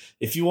 like,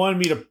 if you wanted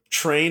me to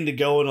train to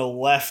go in a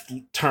left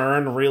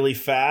turn really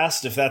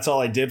fast, if that's all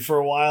I did for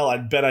a while,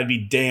 I'd bet I'd be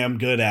damn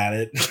good at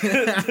it.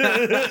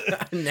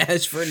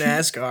 Nash for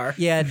NASCAR.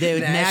 Yeah,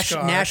 dude,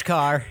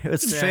 NASCAR.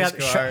 It's straight up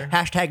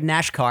hashtag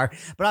NASCAR.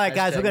 But all right,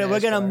 guys, we're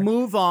gonna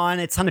move on.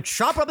 It's time to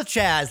chop up with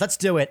Chaz. Let's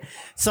do it.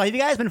 So, have you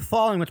guys been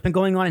following what's been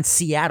going on in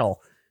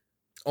Seattle?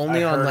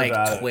 Only on like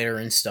Twitter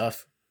and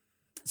stuff.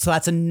 So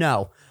that's a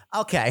no.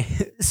 Okay,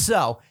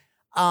 so.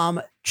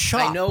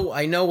 CHOP.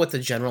 I know what the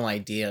general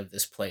idea of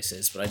this place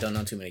is, but I don't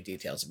know too many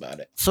details about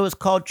it. So it's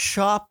called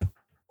CHOP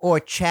or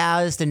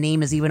CHAZ. The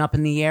name is even up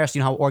in the air, so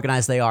you know how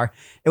organized they are.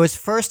 It was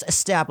first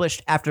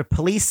established after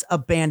police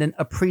abandoned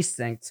a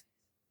precinct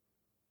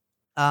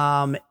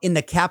in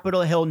the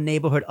Capitol Hill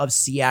neighborhood of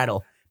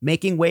Seattle,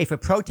 making way for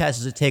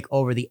protesters to take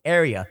over the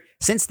area.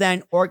 Since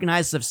then,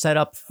 organizers have set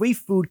up free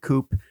food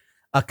co-op,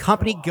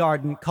 company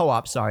garden,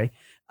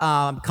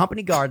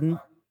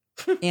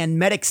 and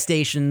medic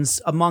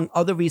stations, among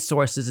other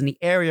resources in the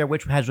area,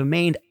 which has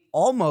remained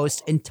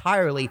almost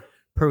entirely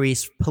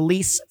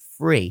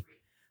police-free.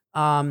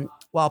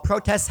 While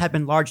protests have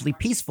been largely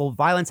peaceful,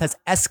 violence has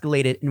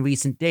escalated in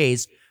recent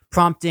days,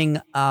 prompting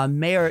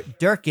Mayor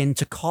Durkin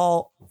to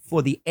call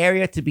for the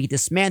area to be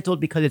dismantled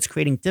because it's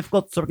creating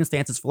difficult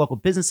circumstances for local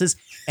businesses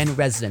and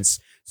residents.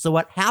 So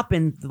what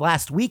happened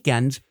last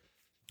weekend,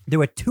 there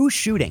were 2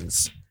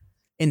 shootings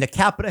in the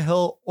Capitol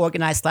Hill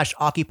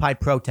organized/occupied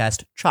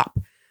protest, CHOP.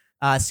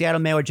 Seattle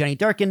Mayor Jenny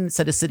Durkin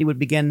said the city would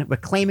begin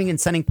reclaiming and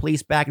sending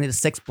police back into the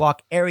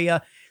 6-block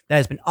area that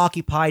has been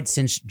occupied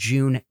since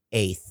June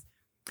 8th.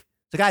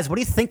 So, guys, what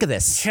do you think of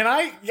this?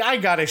 I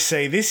gotta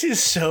say, this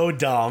is so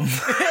dumb.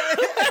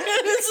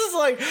 This is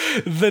like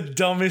the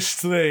dumbest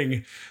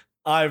thing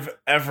I've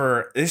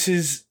ever. This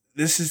is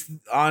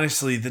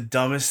honestly the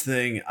dumbest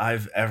thing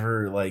I've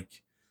ever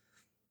like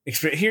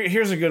experienced.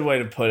 Here's a good way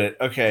to put it.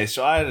 Okay,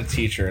 so I had a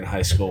teacher in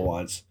high school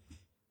once,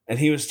 and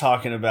he was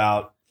talking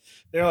about.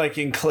 He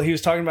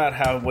was talking about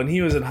how when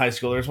he was in high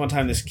school, there was one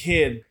time this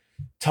kid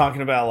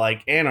talking about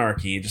like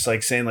anarchy, just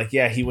like saying like,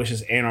 yeah, he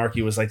wishes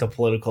anarchy was like the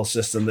political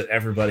system that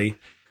everybody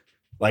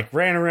like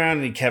ran around,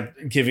 and he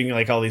kept giving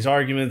like all these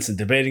arguments and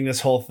debating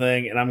this whole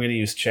thing. And I'm going to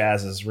use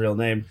Chaz's real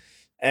name.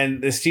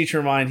 And this teacher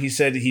of mine, he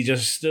said he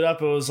just stood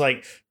up and was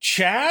like,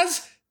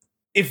 Chaz,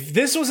 if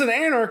this was an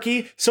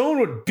anarchy, someone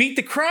would beat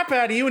the crap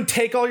out of you and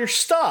take all your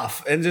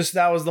stuff. And just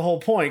that was the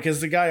whole point,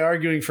 because the guy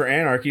arguing for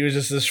anarchy was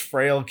just this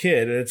frail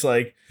kid. And it's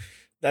like,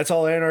 that's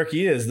all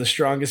anarchy is. The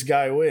strongest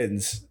guy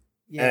wins.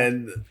 Yeah.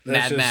 And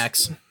Mad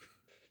Max.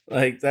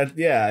 Like that,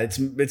 yeah, it's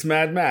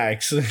Mad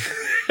Max.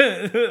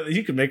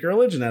 You could make a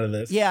religion out of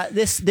this. Yeah,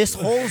 this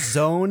whole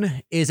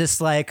zone is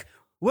just like,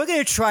 we're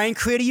gonna try and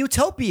create a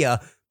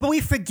utopia, but we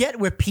forget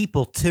we're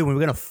people too, and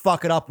we're gonna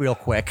fuck it up real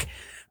quick.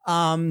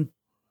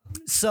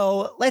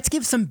 So let's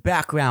give some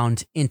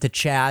background into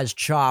CHAZ,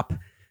 CHOP.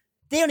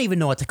 They don't even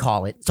know what to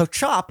call it. So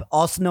CHOP,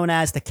 also known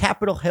as the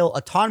Capitol Hill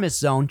Autonomous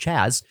Zone,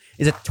 CHAZ,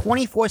 is a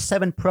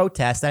 24/7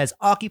 protest that has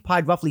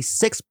occupied roughly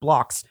 6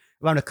 blocks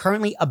around a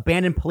currently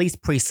abandoned police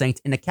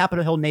precinct in the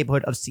Capitol Hill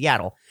neighborhood of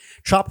Seattle.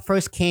 CHOP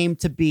first came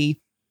to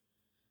be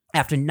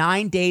after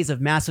 9 days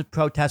of massive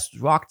protests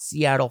rocked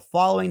Seattle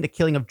following the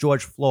killing of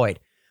George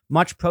Floyd.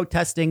 Much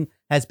protesting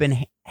has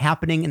been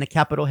happening in the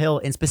Capitol Hill,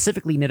 and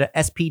specifically near the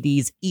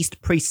SPD's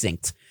East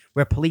Precinct,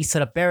 where police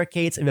set up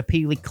barricades and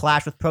repeatedly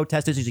clashed with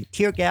protesters using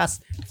tear gas,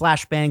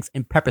 flashbangs,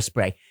 and pepper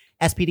spray.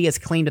 SPD has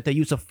claimed that their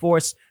use of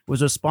force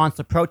was a response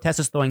to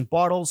protesters throwing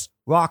bottles,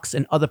 rocks,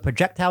 and other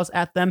projectiles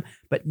at them,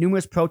 but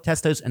numerous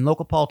protesters and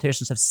local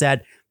politicians have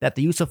said that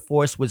the use of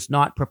force was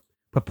not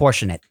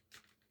proportionate.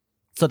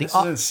 So this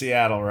is in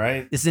Seattle,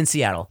 right? This is in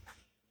Seattle.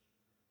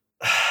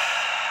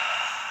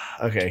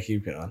 Okay,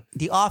 keep going.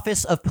 The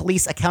Office of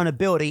Police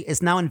Accountability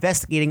is now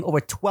investigating over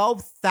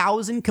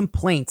 12,000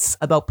 complaints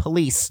about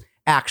police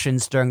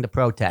actions during the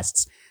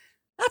protests.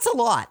 That's a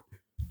lot.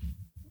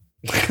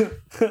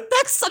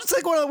 That's I'm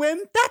just going on a whim.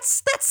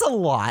 That's a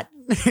lot.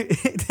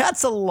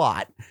 That's a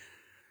lot.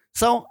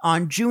 So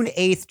on June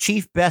 8th,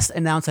 Chief Best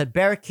announced that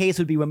barricades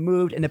would be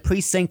removed in the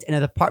precinct and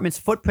the department's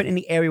footprint in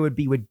the area would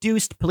be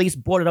reduced. Police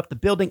boarded up the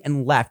building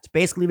and left,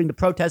 basically leaving the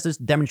protesters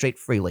to demonstrate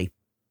freely.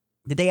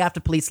 The day after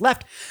police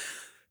left,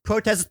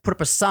 protesters put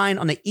up a sign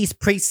on the East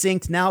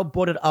Precinct, now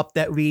boarded up,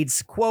 that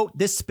reads, quote,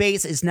 "This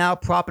space is now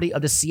property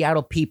of the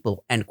Seattle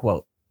people," end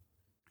quote.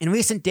 In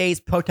recent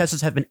days,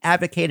 protesters have been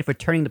advocating for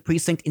turning the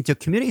precinct into a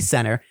community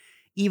center,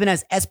 even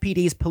as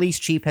SPD's police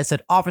chief has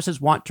said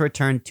officers want to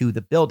return to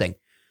the building.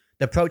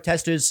 The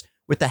protesters,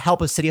 with the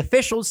help of city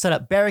officials, set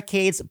up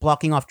barricades,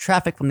 blocking off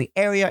traffic from the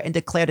area, and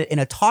declared it an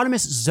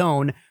autonomous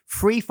zone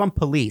free from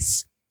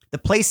police. The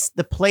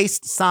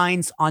placed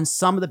signs on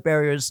some of the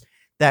barriers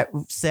that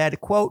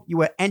said, quote,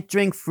 "You are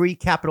entering free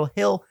Capitol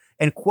Hill,"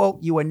 and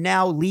quote, "You are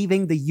now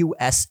leaving the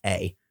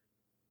USA."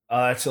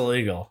 That's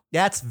illegal.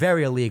 That's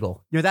very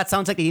illegal. That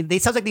sounds like they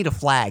need a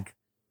flag.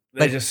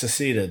 They just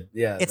seceded.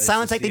 Yeah. It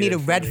sounds like they need a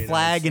red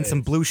flag and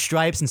some blue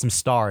stripes and some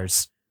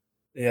stars.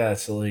 Yeah,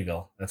 it's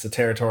illegal. That's a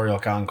territorial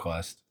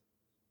conquest.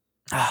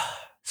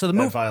 So the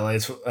move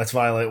that's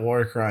violate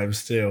war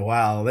crimes too.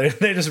 Wow, they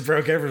just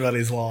broke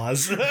everybody's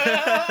laws.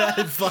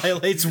 It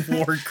violates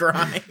war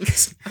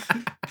crimes.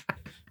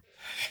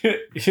 All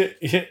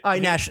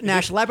right,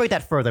 Nash, elaborate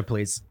that further,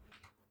 please.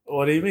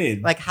 What do you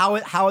mean? Like, how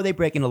are they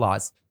breaking the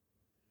laws?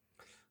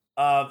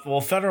 Well,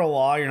 federal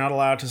law, you're not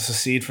allowed to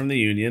secede from the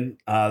Union.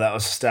 That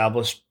was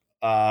established.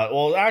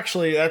 Well,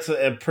 actually, that's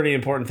a pretty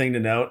important thing to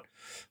note.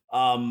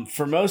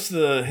 For most of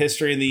the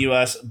history in the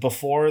U.S.,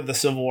 before the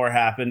Civil War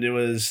happened, it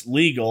was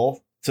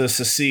legal to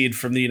secede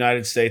from the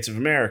United States of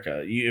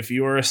America. If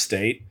you were a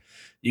state,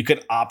 you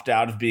could opt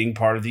out of being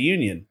part of the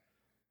Union.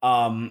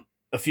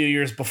 A few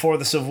years before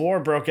the Civil War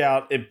broke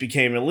out, it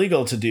became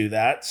illegal to do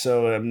that.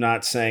 So I'm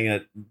not saying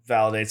it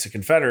validates a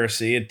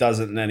Confederacy. It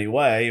doesn't in any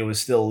way. It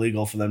was still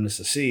illegal for them to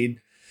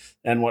secede.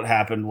 And what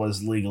happened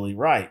was legally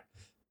right.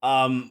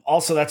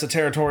 Also, that's a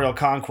territorial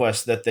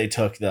conquest that they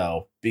took,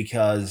 though,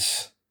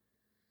 because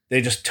they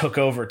just took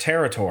over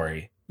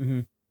territory.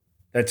 Mm-hmm.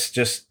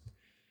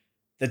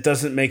 That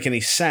doesn't make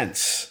any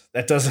sense.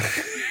 That doesn't.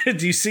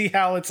 Do you see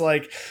how it's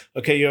like,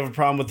 okay, you have a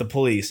problem with the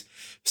police.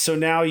 So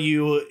now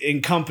you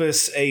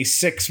encompass a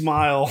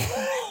 6-mile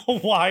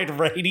wide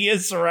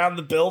radius around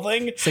the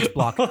building. 6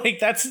 block. Like,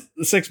 that's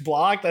 6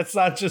 block. That's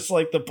not just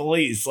like the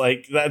police.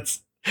 Like,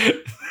 that's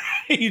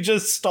you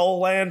just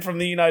stole land from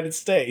the United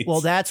States.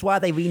 Well, that's why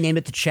they renamed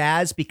it to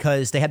CHAZ,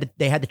 because they had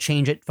to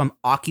change it from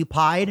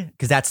occupied,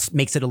 because that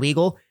makes it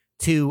illegal,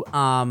 to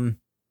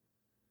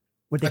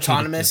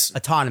autonomous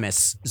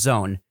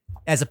zone,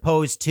 as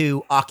opposed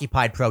to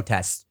occupied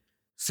protests.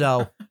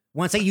 So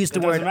once they used the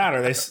word, doesn't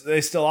matter.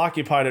 They still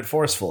occupied it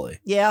forcefully.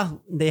 Yeah,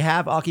 they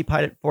have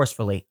occupied it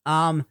forcefully.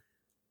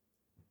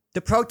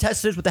 The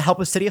protesters, with the help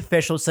of city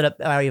officials, set up.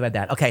 I already read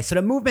that. Okay, so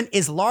the movement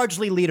is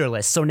largely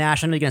leaderless. So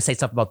Nash, I know you're going to say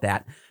stuff about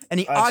that.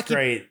 And that's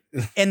great.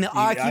 And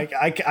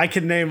I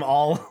can name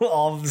all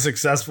of the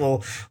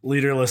successful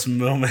leaderless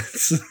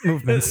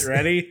movements.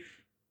 Ready?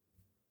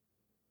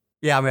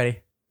 Yeah, I'm ready.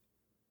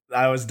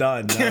 I was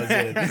done. That was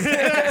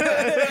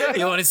it.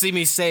 You want to see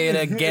me say it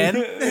again?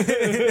 I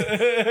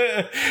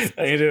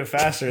can do it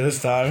faster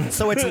this time.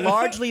 So it's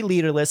largely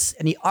leaderless,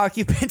 and the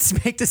occupants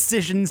make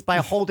decisions by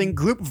holding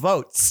group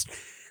votes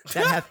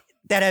that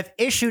have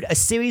issued a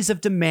series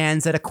of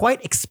demands that are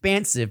quite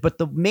expansive, but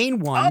the main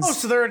ones... Oh,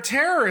 so they're a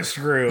terrorist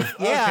group.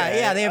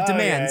 Yeah, they have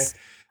demands. Okay.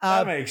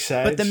 That makes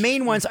sense. But the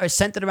main ones are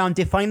centered around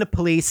defunding the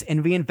police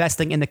and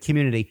reinvesting in the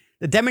community.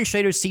 The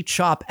demonstrators see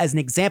CHOP as an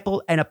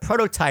example and a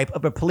prototype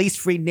of a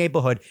police-free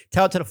neighborhood.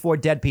 Tell it to the 4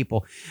 dead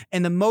people.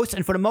 And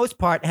for the most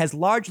part, has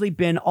largely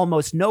been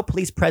almost no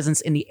police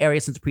presence in the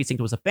area since the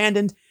precinct was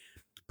abandoned.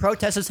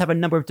 Protesters have a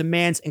number of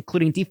demands,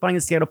 including defunding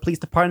the Seattle Police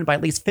Department by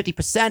at least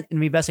 50% and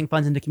reinvesting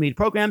funds into community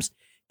programs.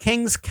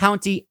 Kings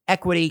County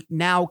Equity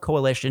Now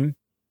Coalition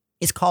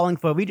is calling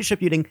for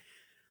redistributing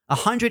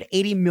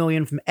 $180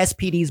 million from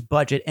SPD's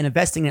budget and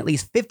investing at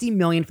least $50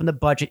 million from the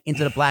budget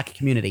into the Black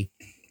community.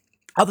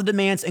 Other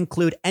demands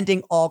include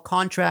ending all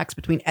contracts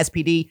between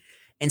SPD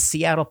and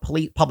Seattle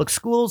Public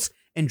Schools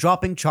and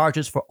dropping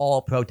charges for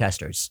all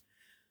protesters.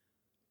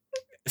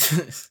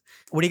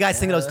 What do you guys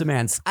think of those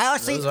demands?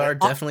 Those are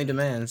definitely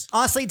demands.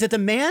 Honestly, the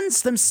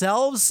demands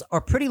themselves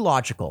are pretty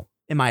logical,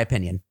 in my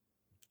opinion.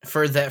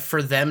 For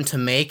them to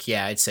make,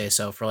 yeah, I'd say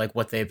so. For like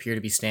what they appear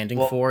to be standing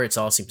for, it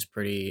all seems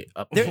pretty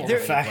up. What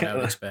I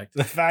would expect.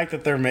 The fact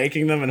that they're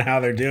making them and how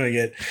they're doing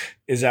it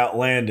is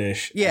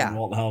outlandish. Yeah, and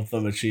won't help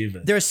them achieve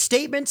it. Their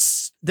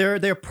statements,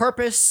 their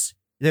purpose,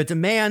 Their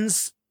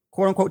demands,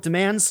 quote unquote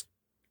demands,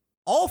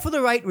 all for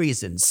the right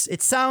reasons.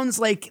 It sounds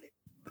like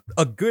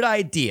a good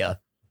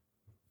idea.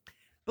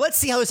 But let's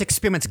see how this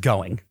experiment's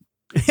going.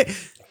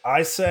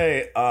 I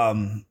say,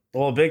 well,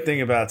 a big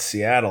thing about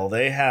Seattle,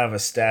 they have a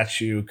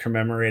statue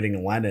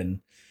commemorating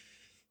Lenin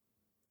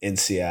in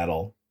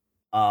Seattle.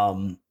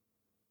 I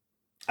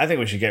think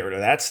we should get rid of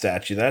that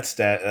statue.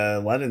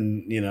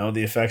 Lenin,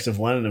 the effects of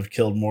Lenin have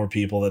killed more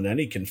people than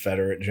any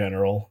Confederate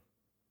general.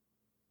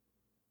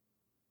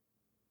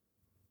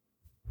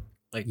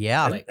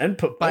 And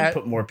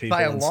put more people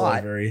in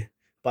slavery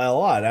by a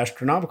lot,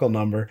 astronomical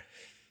number.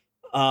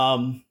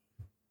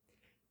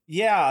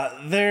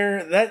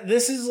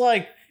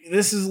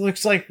 This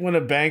looks like when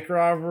a bank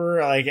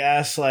robber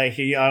asks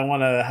I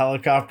want a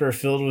helicopter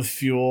filled with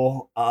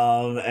fuel,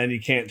 and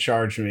you can't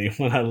charge me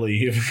when I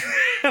leave,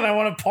 and I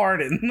want a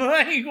pardon.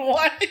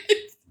 What?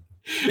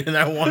 And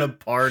I want a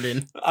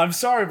pardon. I'm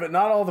sorry, but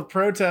not all the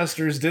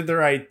protesters did the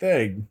right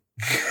thing.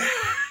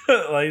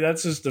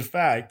 That's just a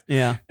fact.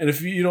 Yeah. And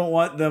if you don't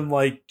want them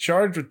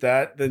charged with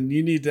that, then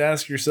you need to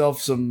ask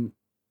yourself some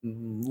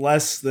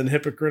less than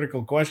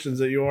hypocritical questions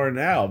that you are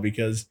now,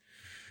 because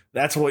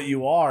that's what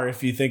you are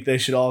if you think they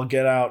should all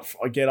get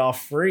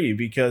off free,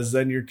 because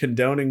then you're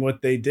condoning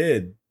what they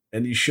did,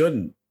 and you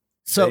shouldn't.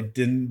 So they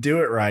didn't do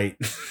it right.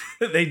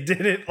 They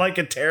did it like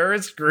a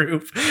terrorist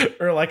group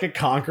or like a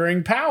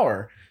conquering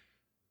power.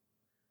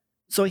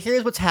 So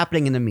here's what's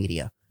happening in the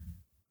media.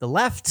 The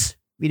left,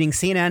 meaning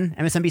CNN,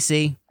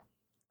 MSNBC,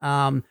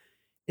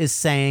 is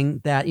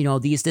saying that,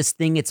 this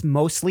thing, it's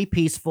mostly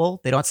peaceful.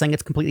 They're not saying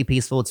it's completely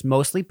peaceful. It's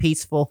mostly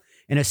peaceful,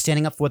 and they're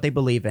standing up for what they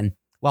believe in.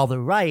 While the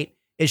right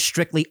is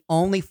strictly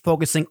only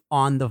focusing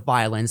on the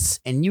violence,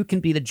 and you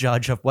can be the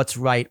judge of what's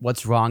right,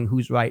 what's wrong,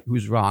 who's right,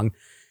 who's wrong.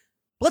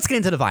 But let's get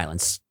into the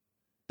violence.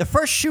 The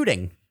first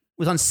shooting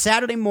was on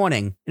Saturday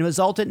morning and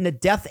resulted in the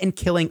death and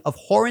killing of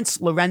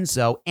Horace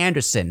Lorenzo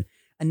Anderson,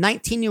 a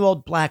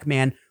 19-year-old black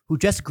man who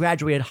just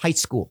graduated high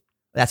school.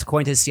 That's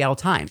according to the Seattle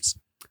Times.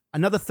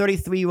 Another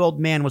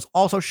 33-year-old man was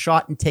also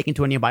shot and taken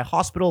to a nearby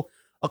hospital.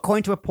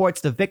 According to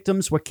reports, the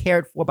victims were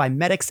cared for by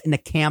medics in the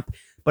camp,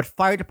 but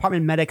fire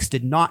department medics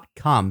did not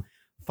come.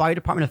 Fire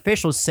department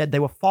officials said they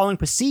were following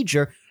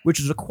procedure, which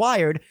was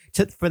required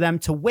for them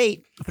to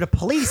wait for the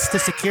police to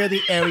secure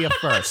the area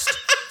first.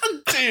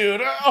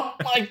 Dude, oh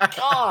my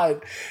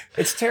God.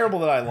 It's terrible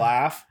that I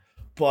laugh,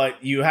 but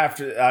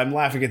I'm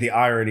laughing at the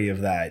irony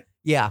of that.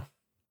 Yeah.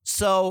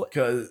 So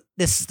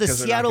the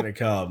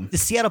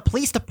Seattle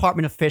Police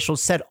Department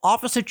officials said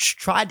officers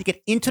tried to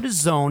get into the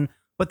zone,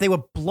 but they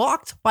were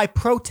blocked by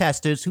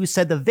protesters who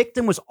said the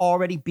victim was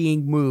already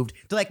being moved.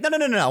 They're like,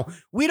 no.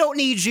 We don't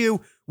need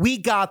you. We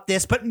got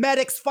this. But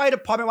medics, fire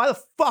department, why the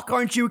fuck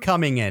aren't you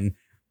coming in?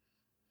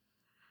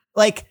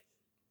 What?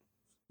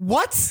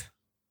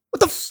 What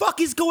the fuck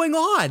is going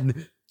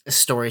on? This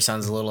story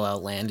sounds a little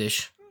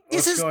outlandish.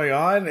 What's going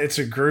on? It's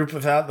a group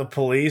without the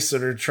police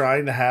that are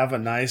trying to have a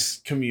nice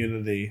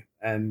community.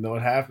 And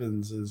what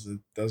happens is it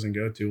doesn't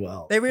go too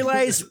well. They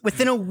realize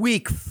within a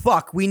week,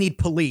 fuck, we need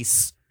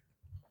police.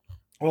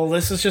 Well,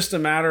 this is just a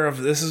matter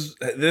of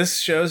this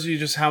shows you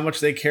just how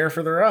much they care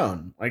for their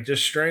own.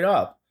 Just straight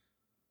up.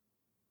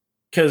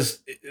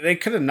 Because they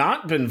could have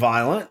not been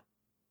violent.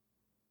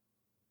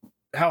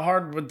 How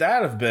hard would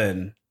that have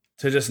been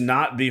to just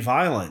not be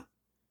violent?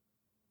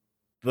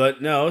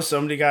 But no,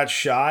 somebody got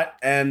shot,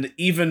 and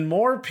even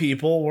more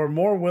people were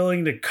more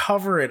willing to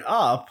cover it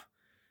up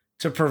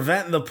to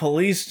prevent the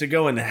police to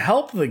go and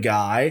help the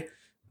guy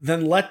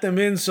than let them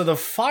in so the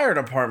fire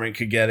department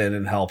could get in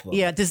and help them.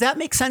 Yeah, does that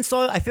make sense,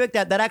 though? I feel like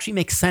that actually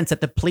makes sense, that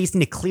the police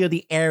need to clear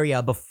the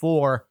area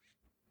before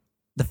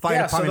the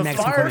fire department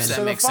next come in.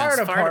 So the fire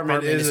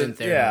department isn't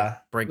there.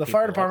 Yeah, the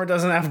fire department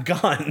doesn't have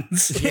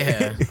guns.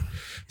 Yeah.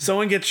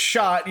 Someone gets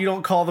shot, you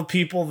don't call the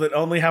people that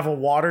only have a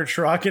water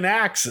truck and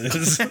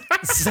axes.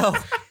 So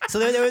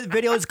there were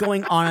videos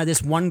going on of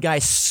this one guy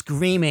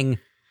screaming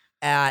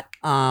at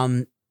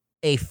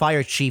a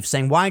fire chief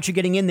saying, "Why aren't you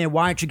getting in there?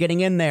 Why aren't you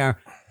getting in there?"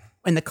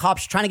 And the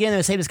cops trying to get in there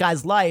to save this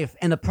guy's life,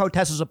 and the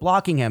protesters are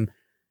blocking him.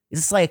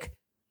 It's like,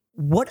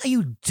 what are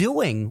you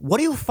doing? What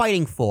are you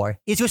fighting for?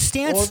 Is your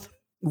stance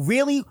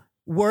really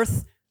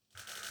worth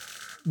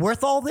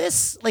all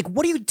this?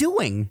 What are you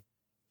doing?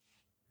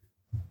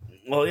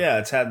 Well, yeah,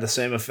 it's had the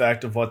same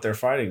effect of what they're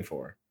fighting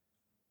for.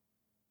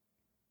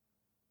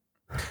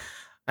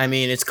 I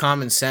mean, it's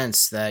common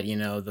sense that,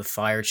 the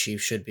fire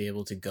chief should be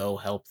able to go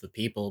help the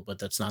people, but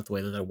that's not the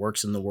way that it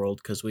works in the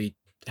world because we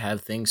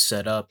have things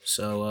set up.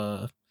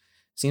 So,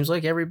 seems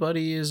like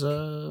everybody is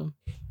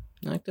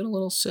acting a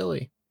little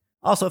silly.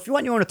 Also, if you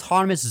want your own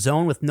autonomous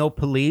zone with no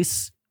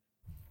police,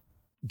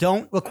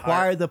 don't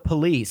require the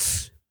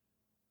police.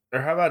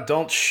 Or how about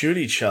don't shoot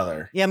each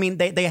other? Yeah, I mean,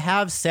 they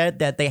have said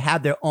that they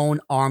have their own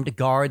armed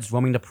guards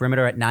roaming the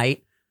perimeter at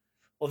night.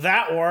 Well,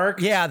 that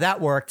worked. Yeah, that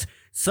worked.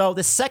 So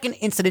the second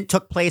incident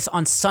took place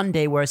on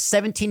Sunday where a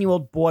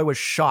 17-year-old boy was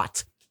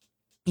shot.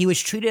 He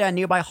was treated at a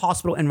nearby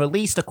hospital and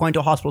released, according to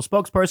a hospital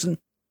spokesperson.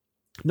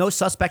 No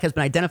suspect has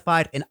been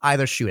identified in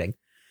either shooting.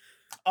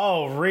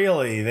 Oh,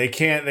 really? They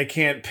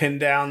can't pin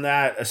down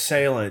that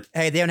assailant.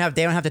 Hey, they don't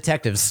have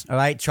detectives. All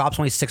right, Chop's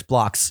only 6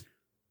 blocks.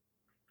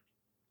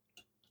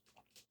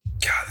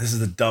 God, this is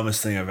the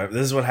dumbest thing I've ever.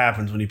 This is what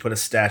happens when you put a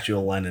statue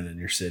of Lenin in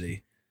your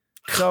city.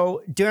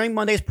 So during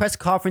Monday's press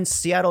conference,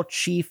 Seattle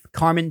Chief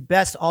Carmen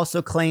Best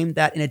also claimed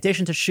that in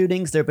addition to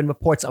shootings, there have been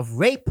reports of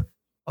rape,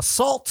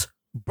 assault,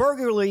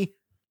 burglary,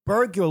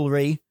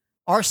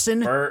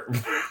 arson.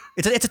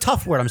 It's a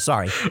tough word. I'm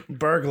sorry.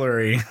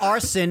 Burglary,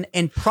 arson,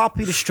 and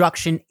property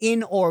destruction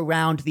in or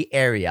around the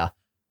area.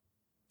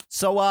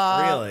 So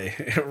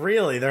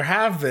really, there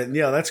have been.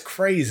 Yeah, that's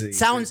crazy.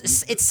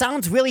 It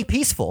sounds really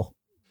peaceful.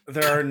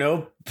 There are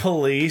no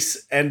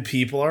police, and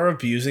people are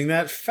abusing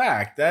that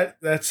fact.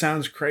 That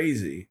sounds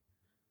crazy.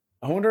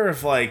 I wonder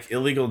if like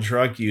illegal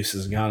drug use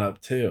has gone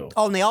up too.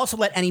 Oh, and they also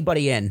let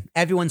anybody in.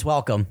 Everyone's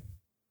welcome.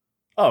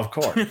 Oh, of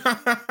course.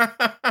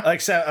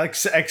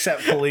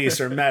 except police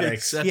or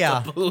medics.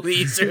 Except the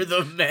police or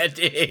the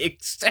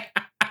medics.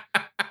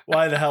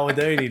 Why the hell would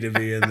they need to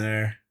be in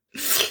there?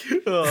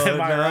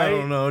 Am I right? I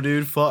don't know,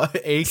 dude. Fuck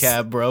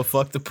ACAB, bro.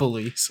 Fuck the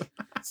police.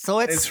 So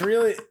it's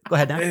really. Go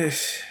ahead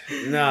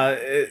now.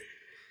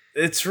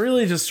 It's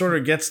really just sort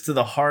of gets to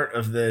the heart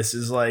of this.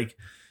 Is like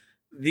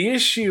the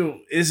issue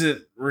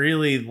isn't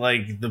really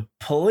like the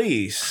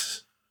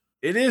police.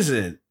 It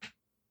isn't.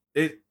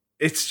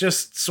 It's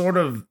just sort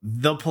of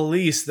the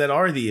police that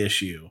are the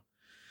issue.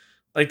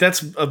 Like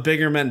that's a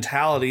bigger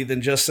mentality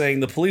than just saying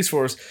the police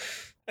force,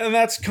 and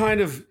that's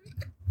kind of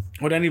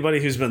what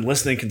anybody who's been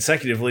listening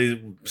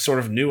consecutively sort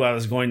of knew I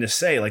was going to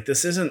say. Like,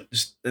 this isn't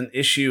just an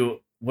issue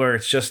where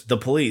it's just the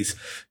police.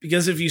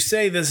 Because if you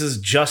say this is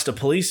just a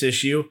police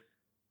issue,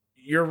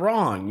 you're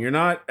wrong. You're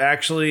not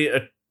actually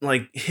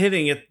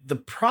hitting at the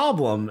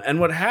problem. And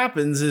what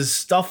happens is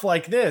stuff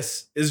like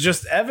this is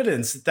just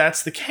evidence that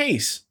that's the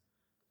case.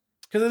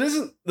 Because it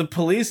isn't the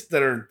police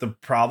that are the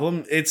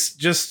problem. It's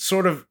just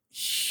sort of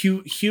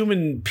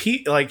human,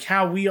 like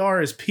how we are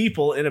as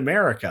people in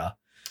America.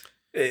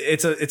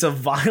 It's a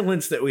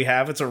violence that we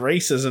have. It's a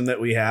racism that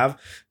we have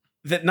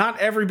that not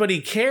everybody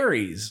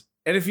carries.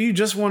 And if you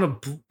just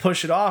want to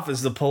push it off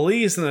as the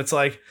police, then it's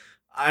like,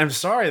 I'm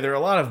sorry, there are a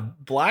lot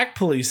of black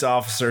police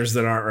officers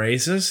that aren't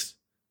racist.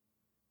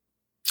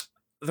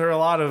 There are a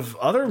lot of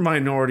other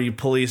minority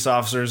police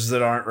officers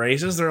that aren't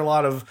racist. There are a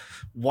lot of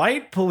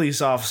white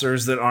police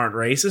officers that aren't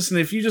racist. And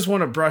if you just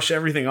want to brush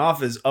everything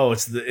off as, oh,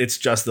 it's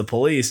just the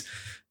police,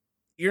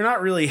 you're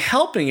not really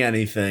helping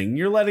anything.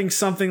 You're letting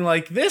something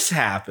like this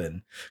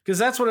happen because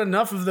that's what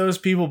enough of those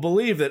people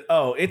believe, that,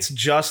 oh, it's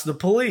just the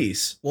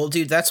police. Well,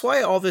 dude, that's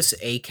why all this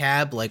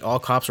ACAB, like all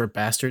cops are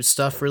bastards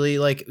stuff, really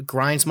like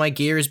grinds my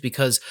gears,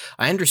 because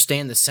I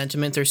understand the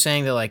sentiment they're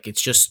saying that like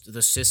it's just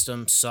the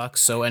system sucks,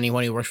 so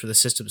anyone who works for the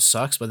system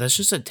sucks, but that's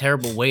just a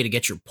terrible way to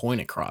get your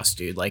point across,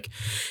 dude. Like,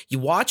 you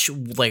watch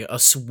like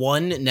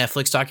one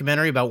Netflix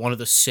documentary about one of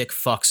the sick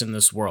fucks in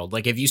this world.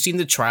 Like, have you seen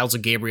The Trials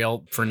of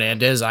Gabriel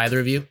Fernandez, either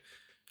of you?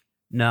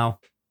 No.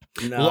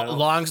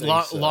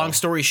 Long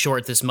story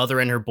short, this mother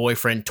and her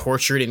boyfriend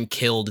tortured and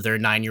killed their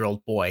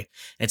 9-year-old boy. And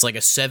it's like a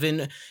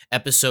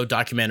 7-episode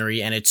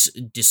documentary, and it's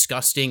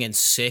disgusting and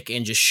sick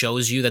and just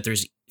shows you that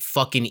there's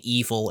fucking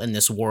evil in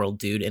this world,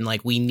 dude. And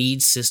like, we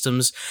need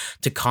systems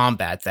to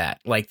combat that.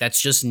 Like, that's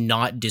just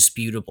not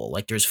disputable.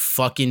 Like, there's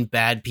fucking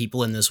bad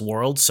people in this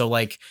world. So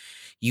like,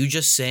 you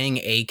just saying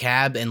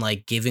ACAB and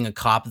like giving a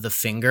cop the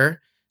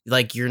finger,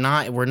 like, we're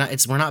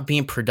not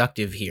being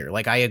productive here.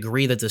 Like, I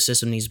agree that the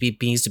system needs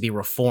to be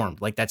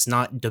reformed. Like, that's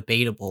not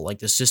debatable. Like,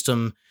 the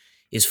system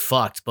is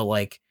fucked, but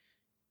like,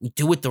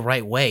 do it the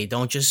right way.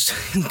 Don't just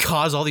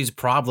cause all these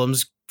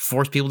problems,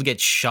 force people to get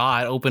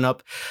shot, open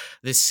up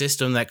this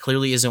system that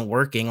clearly isn't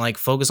working. Like,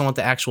 focus on what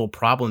the actual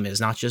problem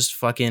is, not just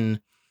fucking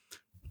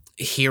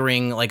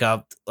hearing like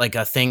a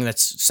thing that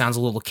sounds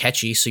a little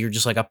catchy, so you're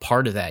just like a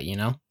part of that, you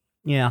know?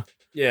 Yeah.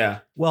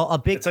 Well,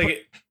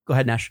 go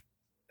ahead, Nash.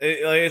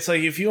 It's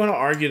like, if you want to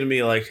argue to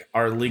me like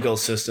our legal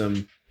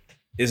system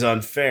is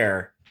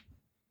unfair,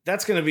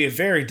 that's going to be a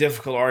very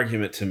difficult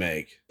argument to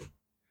make.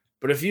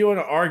 But if you want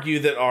to argue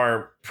that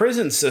our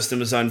prison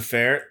system is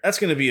unfair, that's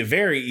going to be a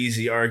very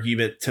easy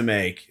argument to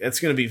make.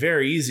 It's going to be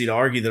very easy to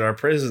argue that our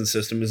prison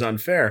system is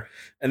unfair,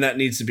 and that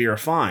needs to be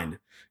refined.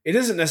 It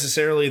isn't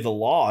necessarily the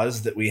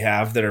laws that we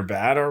have that are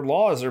bad. Our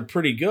laws are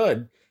pretty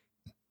good.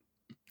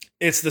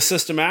 It's the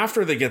system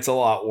after that gets a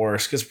lot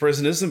worse, because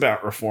prison isn't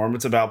about reform.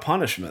 It's about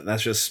punishment.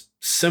 That's just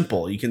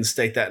simple. You can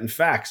state that in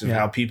facts of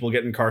how people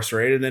get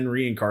incarcerated and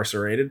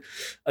reincarcerated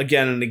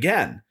again and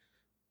again.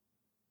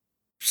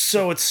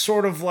 So it's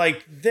sort of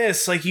like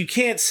this. Like, you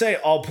can't say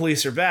all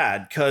police are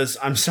bad, because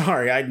I'm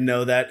sorry, I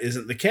know that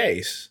isn't the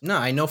case. No,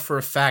 I know for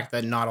a fact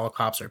that not all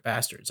cops are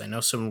bastards. I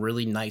know some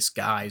really nice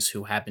guys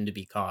who happen to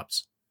be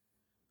cops.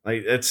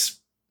 Like,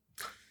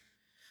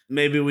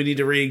 maybe we need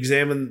to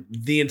re-examine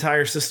the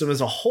entire system as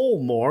a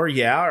whole more,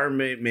 or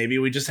maybe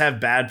we just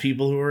have bad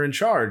people who are in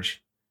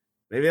charge.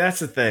 Maybe that's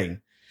the thing,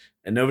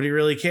 and nobody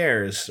really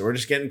cares. We're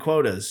just getting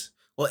quotas.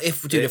 Well,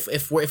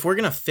 if we're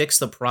gonna fix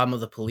the problem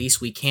of the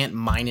police, we can't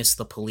minus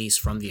the police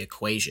from the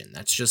equation.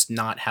 That's just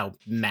not how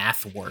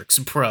math works,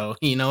 bro.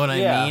 You know what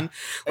I mean?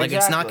 Like,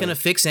 it's not gonna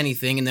fix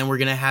anything, and then we're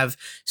gonna have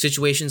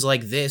situations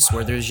like this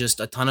where there's just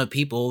a ton of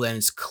people, and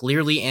it's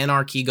clearly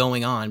anarchy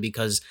going on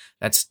because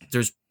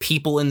there's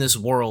people in this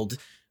world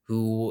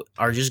who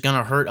are just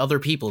gonna hurt other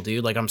people,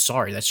 dude. Like, I'm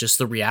sorry, that's just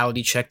the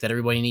reality check that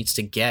everybody needs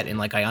to get. And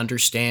like, I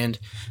understand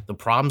the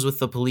problems with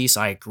the police.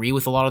 I agree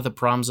with a lot of the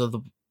problems of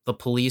the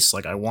police.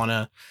 Like,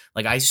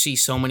 I see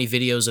so many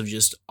videos of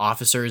just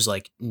officers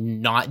like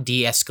not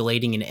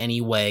de-escalating in any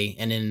way,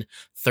 and in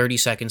 30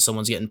 seconds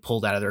someone's getting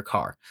pulled out of their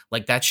car.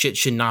 Like, that shit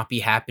should not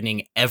be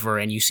happening ever,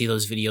 and you see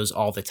those videos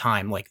all the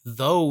time. Like,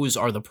 those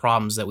are the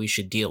problems that we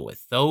should deal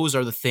with. Those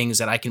are the things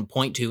that I can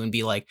point to and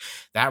be like,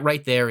 that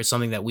right there is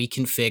something that we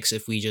can fix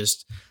if we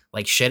just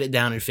like shut it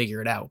down and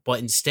figure it out. But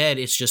instead,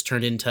 it's just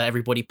turned into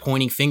everybody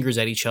pointing fingers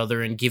at each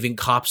other and giving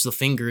cops the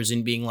fingers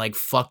and being like,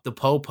 fuck the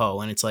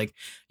popo. And it's like,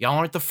 y'all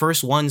aren't the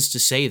first ones to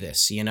say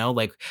this, you know?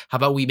 Like, how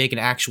about we make an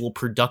actual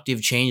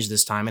productive change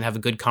this time and have a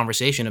good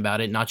conversation about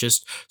it, not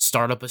just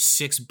start up a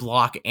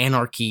 6-block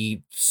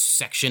anarchy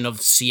section of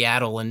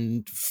Seattle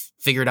and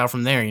figure it out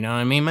from there, you know what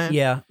I mean, man?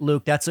 Yeah,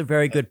 Luke, that's a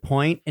very good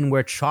point. And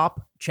where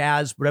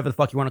CHAZ, whatever the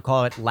fuck you want to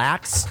call it,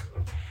 lacks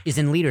is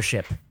in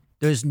leadership.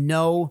 There's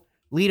no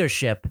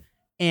leadership,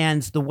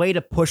 and the way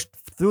to push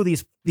through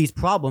these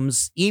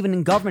problems, even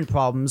in government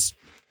problems,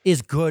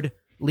 is good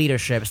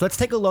leadership. So let's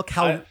take a look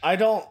how I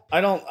don't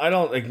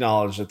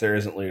acknowledge that there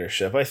isn't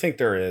leadership. I think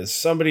there is.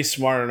 Somebody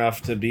smart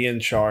enough to be in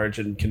charge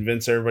and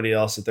convince everybody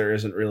else that there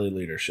isn't really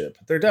leadership.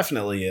 There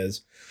definitely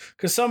is,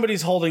 because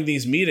somebody's holding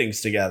these meetings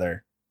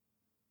together.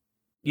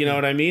 You know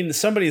what I mean?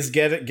 Somebody's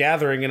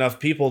gathering enough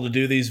people to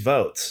do these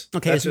votes.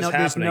 Okay,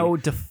 there's no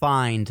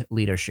defined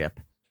leadership.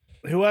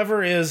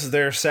 Whoever is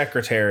their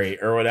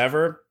secretary or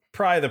whatever,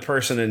 probably the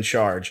person in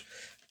charge.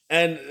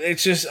 And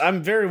it's just,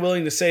 I'm very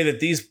willing to say that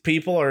these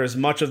people are as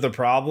much of the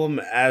problem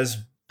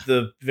as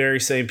the very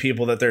same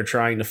people that they're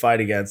trying to fight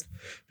against.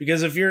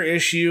 Because if your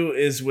issue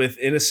is with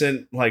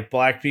innocent, like,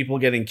 black people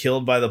getting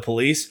killed by the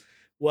police,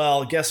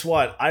 well, guess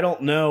what? I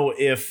don't know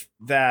if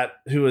that,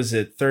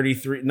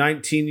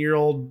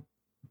 19-year-old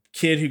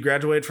kid who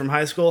graduated from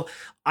high school,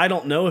 I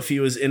don't know if he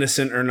was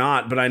innocent or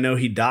not, but I know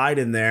he died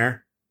in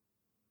there.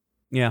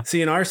 Yeah.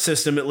 See, in our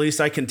system, at least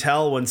I can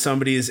tell when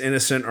somebody is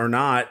innocent or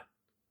not.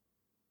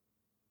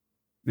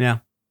 Yeah.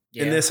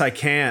 In this, I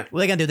can't. What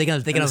are they gonna do?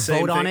 They're gonna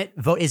vote on it.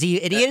 Vote. Is he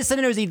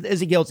innocent or is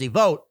he guilty?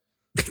 Vote.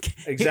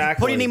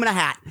 Exactly. Put your name in a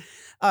hat.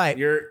 All right.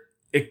 You're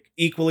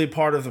equally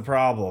part of the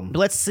problem. But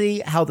let's see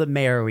how the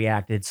mayor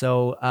reacted.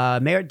 So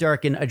Mayor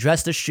Durkin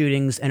addressed the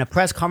shootings in a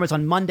press conference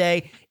on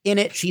Monday. In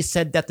it, she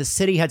said that the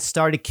city had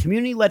started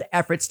community-led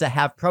efforts to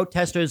have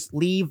protesters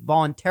leave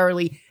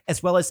voluntarily,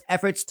 as well as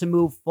efforts to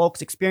move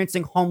folks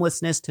experiencing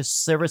homelessness to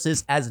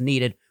services as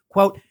needed.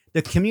 Quote,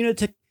 the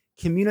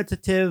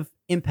commutative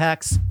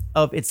impacts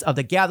of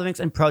the gatherings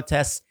and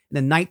protests in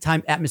the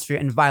nighttime atmosphere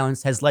and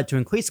violence has led to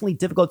increasingly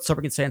difficult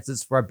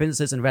circumstances for our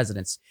businesses and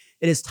residents.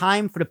 It is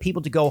time for the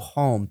people to go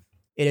home.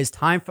 It is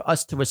time for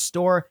us to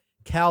restore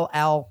Cal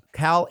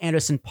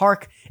Anderson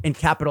Park and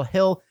Capitol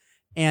Hill,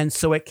 and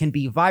so it can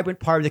be a vibrant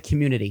part of the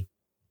community.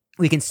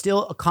 We can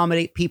still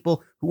accommodate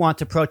people who want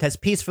to protest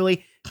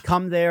peacefully,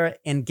 come there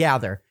and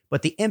gather,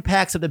 but the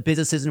impacts of the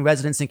businesses and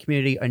residents and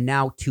community are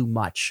now too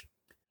much.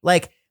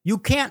 Like, you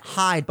can't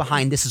hide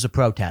behind this as a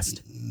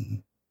protest.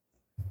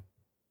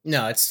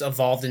 No, it's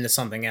evolved into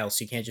something else.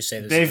 You can't just say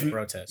this is a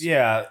protest.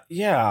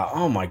 Yeah.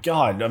 Oh my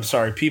God. I'm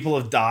sorry. People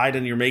have died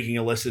and you're making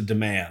a list of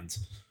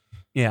demands.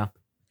 Yeah.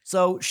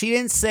 So she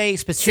didn't say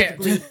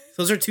specifically. Yeah,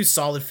 those are two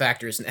solid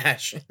factors,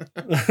 Nash.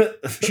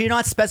 She did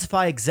not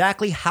specify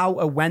exactly how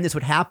or when this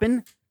would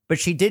happen, but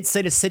she did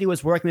say the city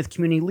was working with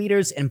community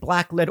leaders and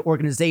Black-led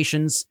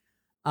organizations.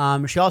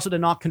 She also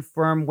did not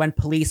confirm when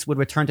police would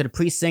return to the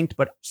precinct,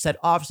 but said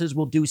officers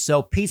will do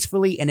so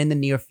peacefully and in the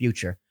near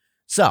future.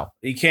 So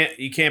you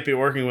can't be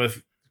working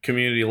with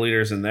community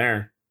leaders in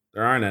there.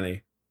 There aren't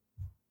any.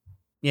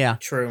 Yeah,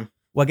 true.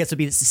 Well, I guess it'd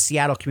be the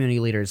Seattle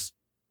community leaders,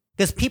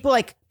 because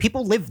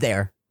people live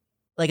there.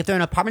 Like, if they're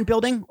in an apartment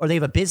building or they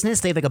have a business,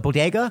 they have like a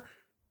bodega.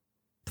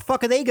 The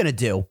fuck are they gonna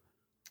do?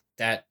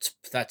 That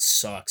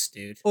sucks,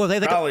 dude. Or they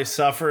probably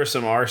suffer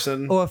some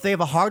arson. Or if they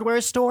have a hardware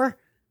store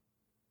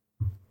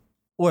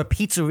or a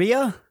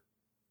pizzeria.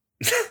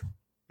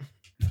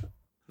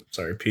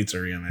 Sorry,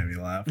 pizzeria made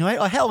me laugh. Right?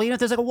 Oh hell, even if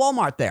there's like a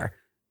Walmart there.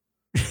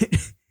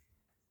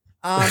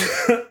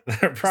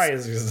 There probably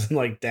is in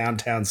like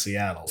downtown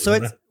Seattle. So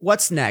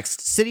what's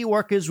next? City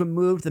workers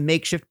removed the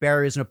makeshift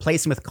barriers and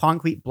replaced them with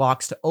concrete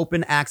blocks to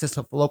open access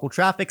for local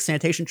traffic,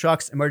 sanitation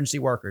trucks, emergency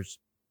workers.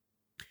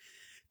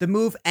 The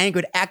move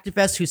angered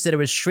activists who said it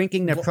was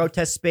shrinking their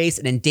protest space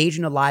and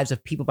endangering the lives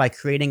of people by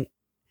creating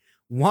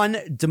one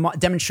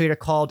demonstrator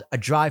called a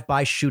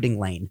drive-by shooting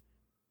lane.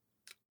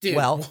 Dude.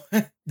 Well,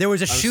 there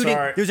was a shooting.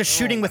 There was a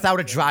shooting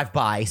without a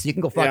drive-by, so you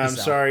can go fuck yourself.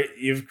 I'm sorry.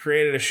 You've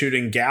created a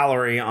shooting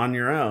gallery on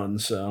your own,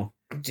 so.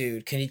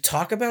 Dude, can you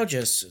talk about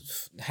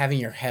just having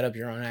your head up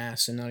your own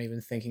ass and not even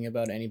thinking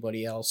about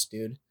anybody else,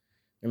 dude?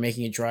 They're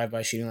making a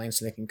drive-by shooting range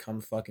so they can come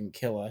fucking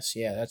kill us.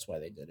 Yeah, that's why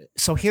they did it.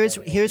 So here's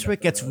where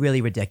it gets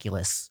really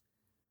ridiculous.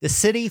 The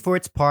city, for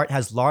its part,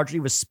 has largely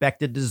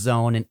respected the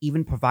zone and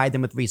even provided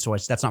them with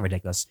resources. That's not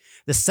ridiculous.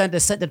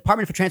 The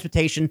Department for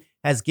Transportation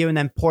has given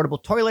them portable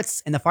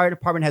toilets, and the fire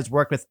department has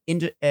worked with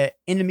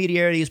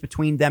intermediaries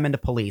between them and the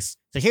police.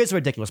 So here's the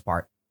ridiculous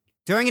part.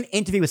 During an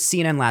interview with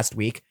CNN last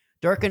week,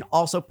 Durkin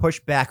also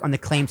pushed back on the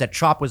claims that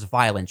CHOP was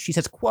violent. She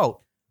says,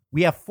 quote,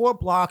 "We have 4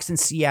 blocks in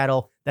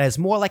Seattle that is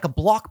more like a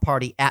block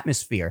party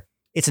atmosphere.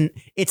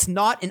 It's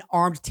not an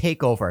armed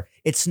takeover.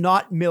 It's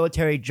not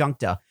military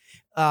junta.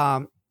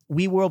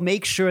 We will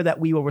make sure that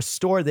we will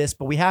restore this,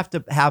 but we have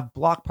to have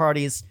block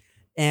parties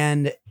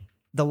and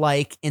the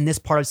like in this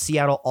part of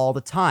Seattle all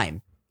the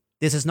time.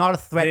 This is not a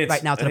threat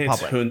right now to the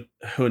public."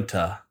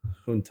 Junta.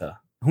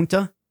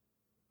 Junta?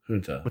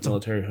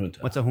 Military junta.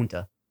 What's a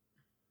junta?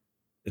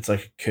 It's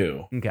like a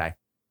coup. Okay.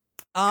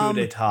 Coup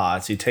d'etat.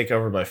 So you take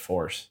over by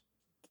force.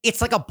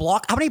 It's like a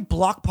block. How many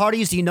block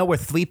parties do you know where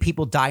 3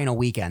 people die in a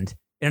weekend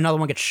and another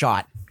one gets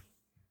shot?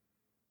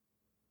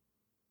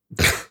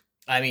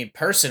 I mean,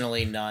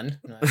 personally, none.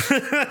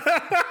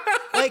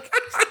 Like,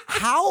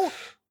 how,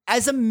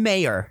 as a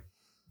mayor,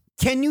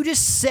 can you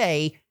just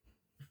say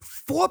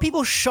 4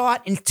 people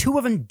shot and 2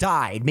 of them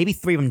died? Maybe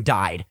 3 of them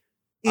died.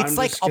 It's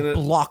like a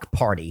block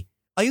party.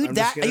 Are you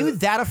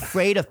that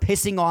afraid of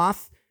pissing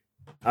off?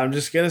 I'm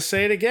just going to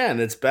say it again.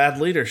 It's bad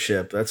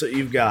leadership. That's what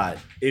you've got.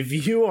 If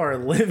you are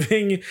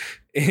living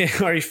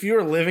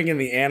in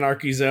the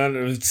anarchy zone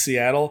of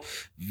Seattle,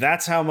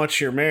 that's how much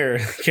your mayor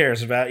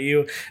cares about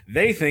you.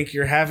 They think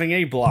you're having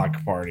a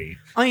block party.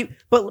 I mean,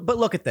 but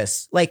look at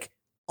this. Like,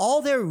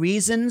 all their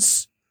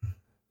reasons,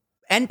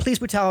 end police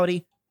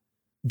brutality,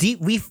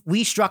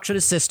 restructure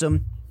the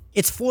system,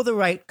 it's for the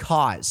right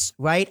cause,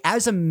 right?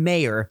 As a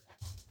mayor,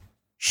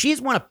 she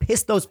doesn't want to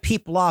piss those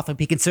people off and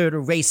be considered a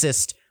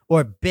racist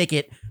or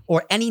bigot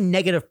or any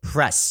negative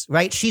press,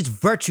 right? She's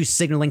virtue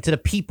signaling to the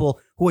people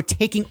who are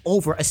taking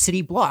over a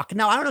city block.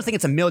 Now, I don't think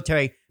it's a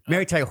military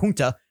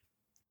junta.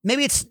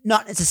 Maybe it's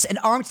not. It's an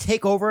armed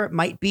takeover.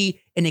 Might be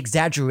an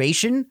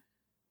exaggeration,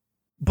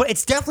 but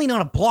it's definitely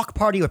not a block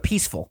party or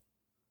peaceful.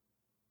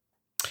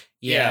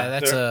 Yeah,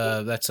 that's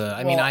a.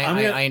 I mean,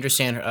 I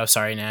understand her. Oh,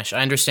 sorry, Nash.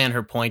 I understand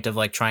her point of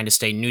like trying to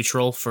stay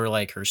neutral for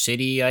like her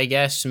city, I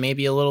guess,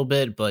 maybe a little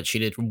bit. But she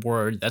did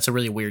word. That's a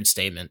really weird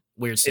statement.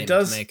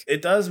 To make.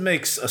 It does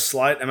make a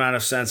slight amount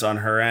of sense on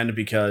her end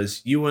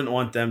because you wouldn't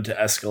want them to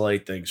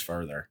escalate things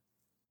further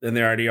than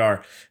they already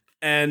are.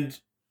 And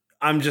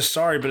I'm just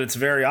sorry, but it's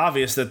very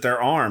obvious that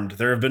they're armed.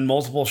 There have been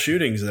multiple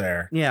shootings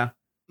there. Yeah,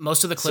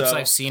 most of the clips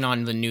I've seen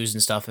on the news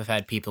and stuff have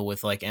had people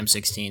with like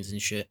M16s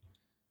and shit.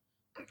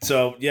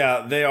 So,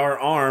 yeah, they are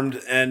armed,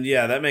 and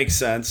yeah, that makes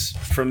sense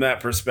from that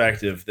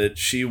perspective, that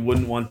she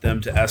wouldn't want them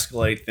to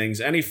escalate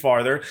things any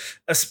farther,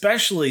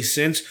 especially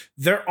since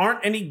there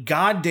aren't any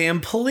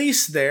goddamn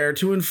police there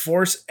to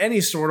enforce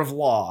any sort of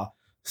law.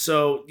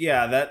 So,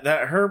 yeah, that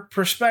her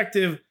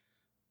perspective,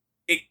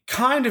 it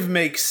kind of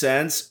makes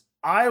sense.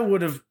 I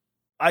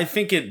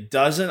think it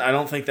doesn't. I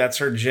don't think that's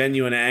her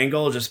genuine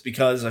angle, just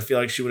because I feel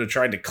like she would have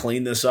tried to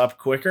clean this up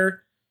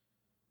quicker.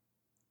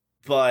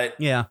 But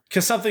yeah,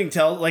 because something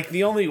tells, like,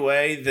 the only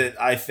way that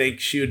I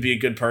think she would be a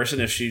good person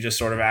if she just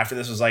sort of after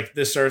this was like,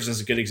 this serves as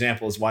a good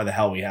example is why the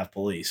hell we have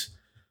police.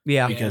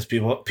 Yeah, because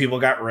people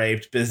got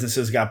raped,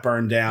 businesses got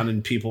burned down,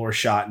 and people were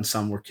shot and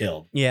some were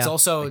killed. Yeah,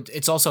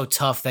 it's also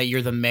tough that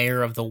you're the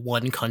mayor of the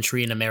one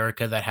country in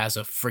America that has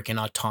a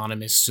freaking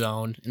autonomous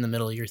zone in the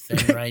middle of your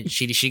thing, right?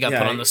 she got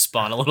put on the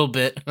spot a little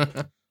bit.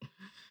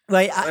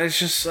 Like, it's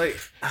just like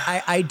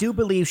I do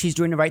believe she's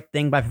doing the right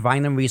thing by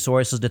providing them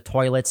resources, the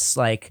toilets,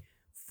 like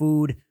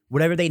food,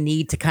 whatever they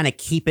need to kind of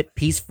keep it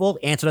peaceful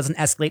and so it doesn't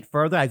escalate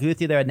further. I agree with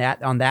you there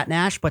on that,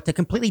 Nash, but to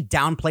completely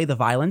downplay the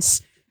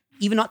violence,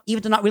 even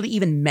to not really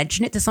even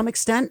mention it to some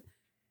extent.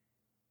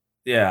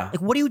 Yeah.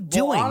 Like, what are you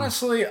doing? Well,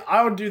 honestly,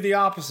 I would do the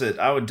opposite.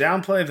 I would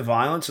downplay the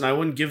violence and I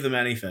wouldn't give them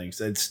anything.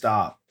 So they'd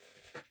stop.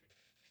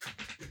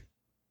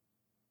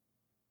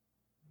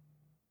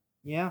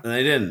 Yeah. And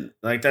they didn't.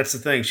 Like, that's the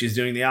thing. She's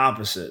doing the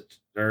opposite.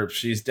 Or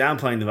she's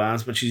downplaying the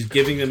violence, but she's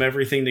giving them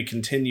everything to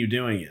continue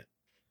doing it.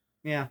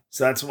 Yeah.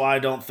 So that's why I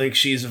don't think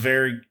she's a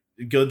very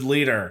good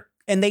leader.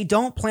 And they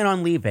don't plan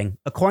on leaving.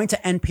 According to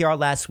NPR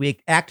last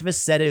week, activists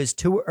said it is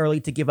too early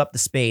to give up the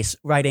space,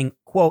 writing,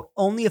 quote,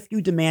 "Only a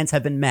few demands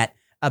have been met,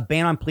 a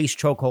ban on police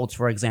chokeholds,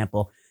 for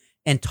example,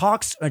 and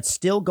talks are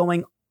still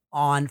going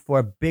on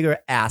for bigger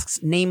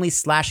asks, namely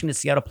slashing the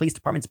Seattle Police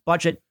Department's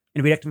budget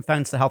and redirecting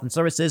funds to health and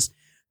services.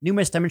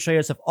 Numerous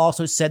demonstrators have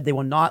also said they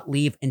will not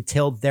leave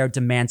until their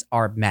demands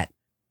are met."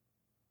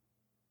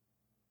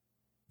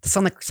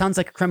 Sounds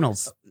like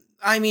criminals.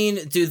 I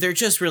mean, dude,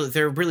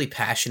 they're really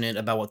passionate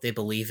about what they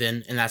believe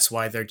in, and that's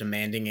why they're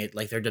demanding it.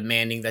 Like, they're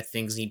demanding that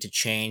things need to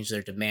change.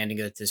 They're demanding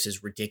that this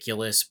is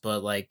ridiculous,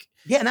 but like,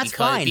 Yeah, and that's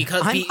fine.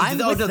 I'm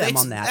with them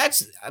on that.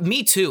 That's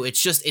me too.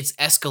 It's just it's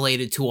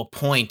escalated to a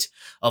point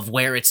of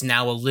where it's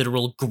now a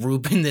literal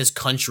group in this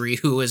country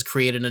who has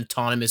created an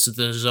autonomous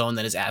zone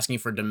that is asking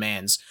for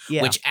demands,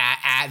 which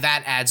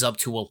that adds up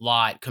to a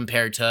lot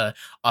compared to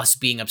us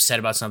being upset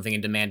about something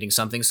and demanding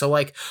something. So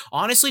like,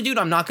 honestly, dude,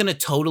 I'm not gonna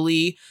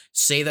totally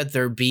say that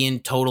they're being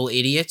total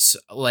idiots.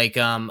 Like,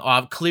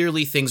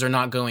 clearly things are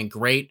not going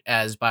great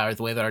as by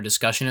the way that our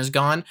discussion has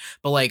gone.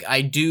 But like,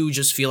 I do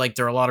just feel like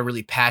there are a lot of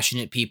really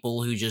passionate people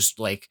who just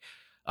like,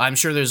 I'm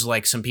sure there's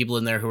like some people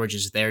in there who are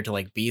just there to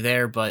like be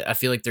there, but I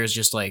feel like there's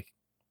just like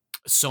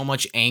so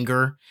much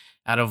anger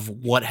out of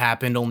what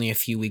happened only a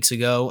few weeks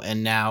ago,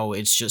 and now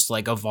it's just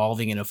like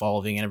evolving, and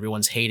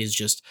everyone's hate is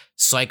just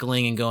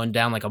cycling and going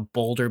down like a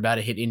boulder about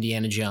to hit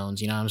Indiana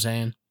Jones. You know what I'm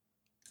saying?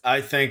 I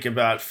think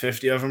about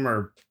 50 of them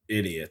are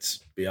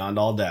idiots, beyond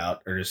all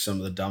doubt, or just some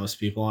of the dumbest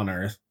people on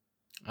earth.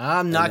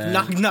 I'm not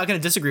going to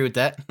disagree with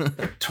that.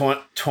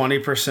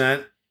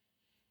 20%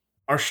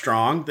 are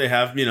strong. They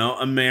have,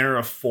 a manner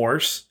of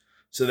force,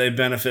 so they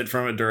benefit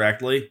from it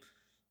directly.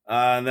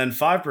 And then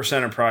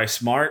 5% are probably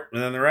smart,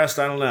 and then the rest,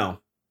 I don't know.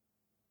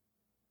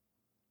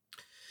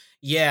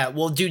 Yeah,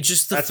 well, dude,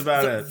 just that's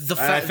about it. The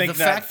fact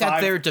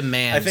that their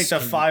demands. I think the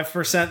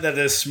 5% that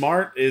is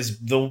smart is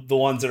the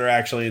ones that are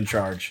actually in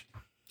charge.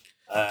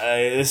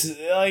 This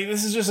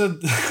is just a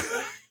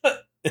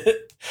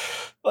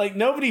like,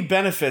 nobody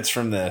benefits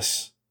from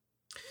this.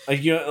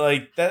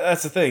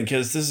 That's the thing,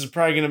 because this is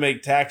probably going to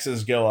make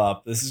taxes go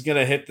up. This is going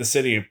to hit the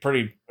city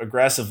pretty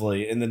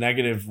aggressively in the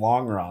negative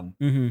long run.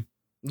 Mm-hmm.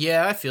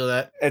 Yeah, I feel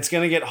that. It's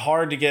going to get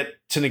hard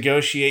to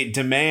negotiate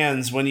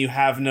demands when you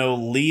have no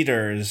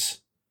leaders.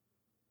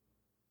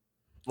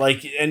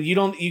 Like, and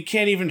you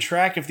can't even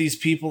track if these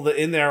people that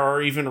in there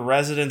are even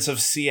residents of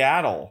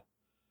Seattle.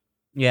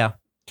 Yeah.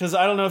 Because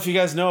I don't know if you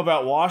guys know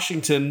about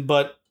Washington,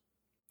 but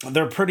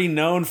they're pretty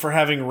known for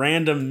having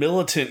random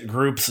militant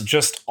groups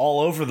just all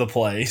over the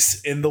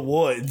place in the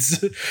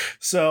woods.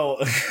 So,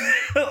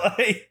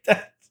 like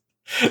that.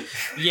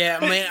 Yeah,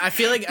 man, I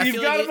feel like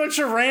you've got a bunch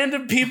of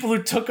random people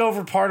who took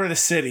over part of the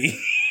city.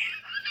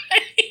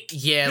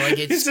 Yeah, like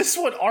is this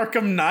what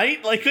Arkham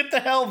Knight? Like, what the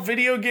hell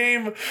video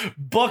game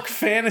book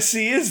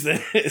fantasy is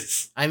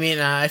this? I mean,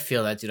 I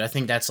feel that, dude. I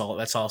think that's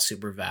all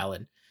super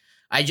valid.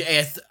 I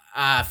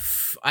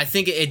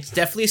think it's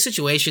definitely a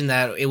situation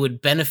that it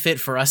would benefit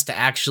for us to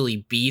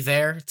actually be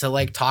there to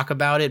like talk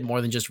about it more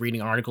than just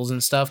reading articles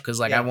and stuff. Cause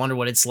like, I wonder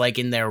what it's like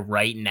in there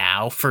right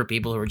now for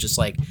people who are just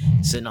like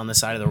sitting on the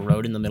side of the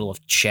road in the middle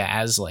of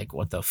CHAZ. Like,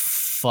 what the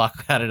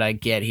fuck? How did I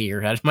get here?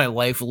 How did my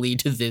life lead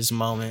to this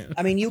moment?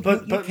 I mean, you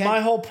can,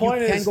 my whole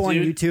point you is, can go on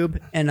YouTube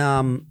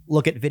and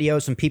look at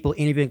videos and people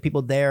interviewing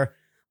people there.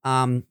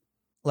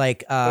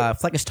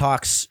 Fleckus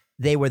Talks,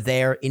 they were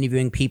there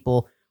interviewing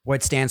people. What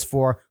it stands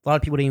for. A lot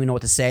of people didn't even know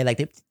what to say.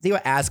 Like they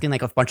were asking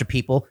like a bunch of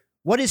people,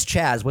 what is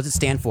CHAZ? What does it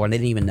stand for? And they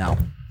didn't even know.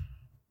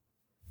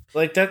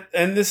 Like that,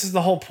 and this is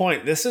the whole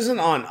point. This isn't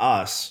on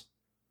us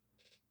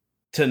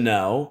to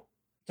know.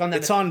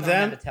 It's on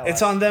them.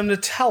 It's on them to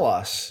tell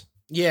us.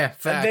 Yeah,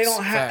 facts,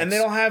 and they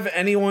don't have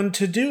anyone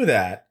to do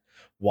that.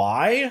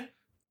 Why?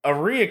 A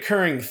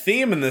reoccurring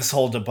theme in this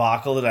whole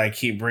debacle that I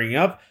keep bringing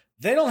up.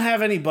 They don't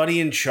have anybody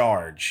in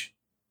charge.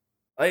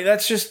 Like,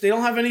 that's just, they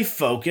don't have any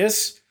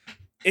focus.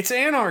 It's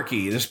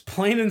anarchy, just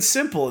plain and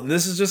simple, and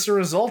this is just a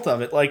result of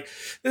it. Like,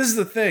 this is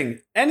the thing.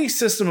 Any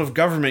system of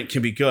government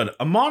can be good.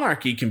 A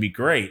monarchy can be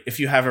great if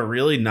you have a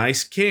really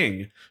nice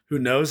king who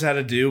knows how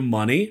to do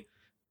money,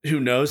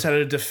 who knows how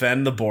to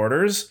defend the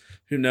borders,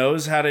 who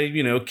knows how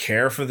to,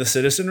 care for the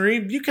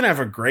citizenry. You can have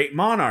a great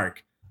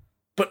monarch.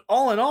 But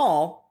all in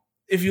all,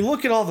 if you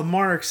look at all the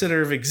monarchs that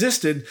have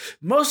existed,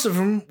 most of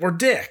them were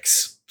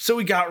dicks. So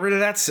we got rid of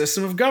that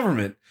system of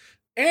government.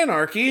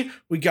 Anarchy,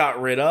 we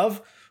got rid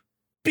of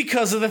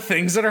because of the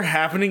things that are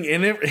happening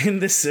in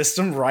this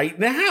system right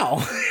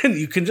now. And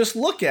you can just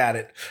look at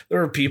it. There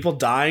are people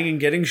dying and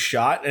getting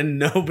shot and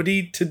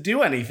nobody to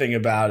do anything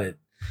about it.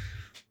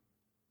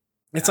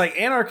 It's like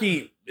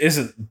anarchy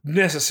isn't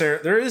necessary.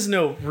 There is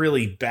no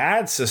really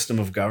bad system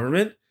of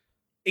government.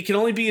 It can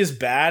only be as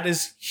bad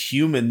as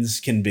humans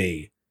can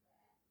be.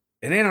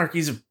 And anarchy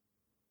is a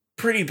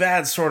pretty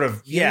bad sort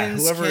of,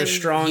 whoever is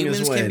strong is win.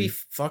 Humans can be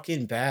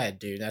fucking bad,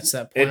 dude. That's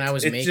that point I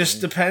was making. It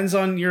just depends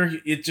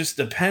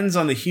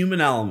on the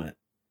human element.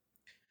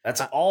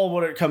 That's all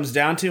what it comes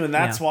down to, and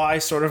that's why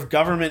sort of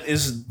government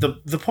is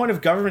the point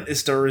of government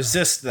is to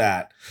resist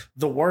that,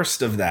 the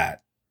worst of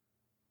that.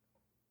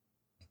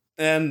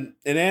 And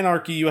in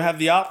anarchy, you have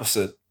the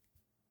opposite.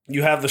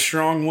 You have the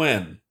strong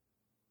win.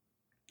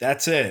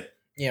 That's it.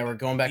 Yeah, we're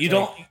going back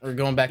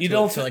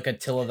to like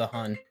Attila the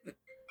Hun.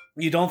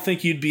 You don't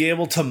think you'd be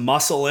able to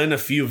muscle in a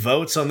few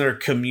votes on their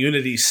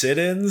community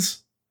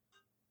sit-ins?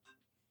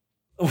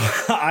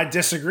 I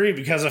disagree,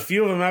 because a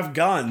few of them have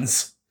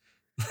guns.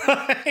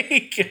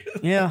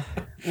 Yeah.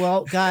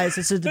 Well, guys,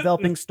 this is a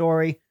developing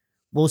story.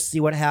 We'll see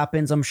what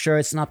happens. I'm sure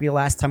it's not be the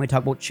last time we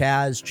talk about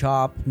CHAZ,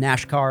 Chop,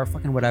 NASCAR,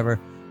 fucking whatever.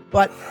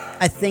 But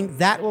I think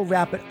that will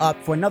wrap it up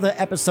for another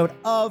episode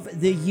of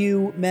the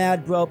You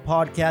Mad Bro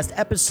podcast,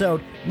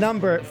 episode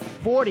number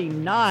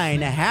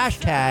 49,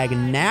 hashtag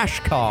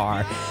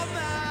NASCAR.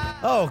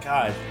 Oh,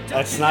 God,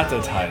 that's not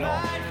the title.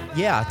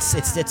 Yeah,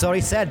 it's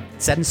already said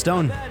in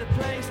stone.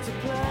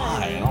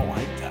 Why? I don't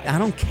like that. I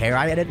don't care.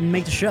 I didn't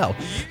make the show.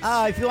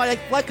 If you like,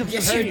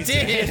 Yes, you did.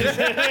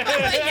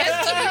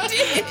 Yes,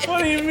 you did.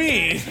 What do you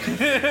mean?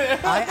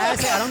 I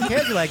say I don't care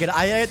if you like it.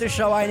 I edit the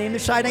show. I name the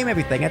show. I name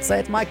everything.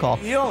 It's my call.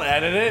 You don't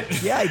edit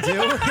it. Yeah, I do.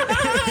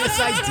 Yes,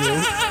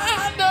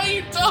 I No,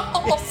 you don't.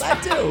 do. Yes,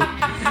 I do.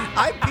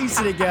 I piece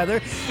it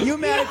together. You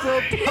Mad Bro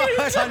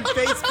Pod on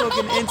Facebook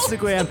and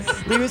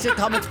Instagram. Leave us your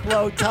comments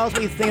below. Tell us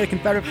what you think of the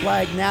Confederate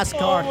flag,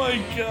 NASCAR, Oh my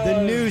God.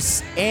 the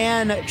noose,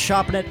 and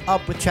chopping it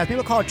up with Chaz.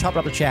 People call it chopping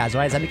up with Chaz,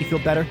 right? Does that make you feel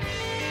better?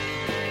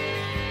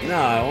 No,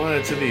 I want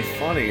it to be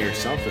funny or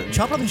something.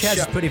 Chopping up with Chaz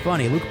is pretty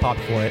funny. Luke popped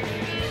for it.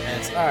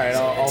 All right,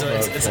 I'll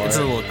vote It's for a it.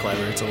 little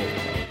clever. It's a little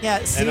clever.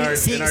 Yeah, see, In our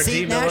see,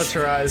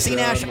 demilitarized, see,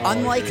 Nash,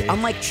 monarchy.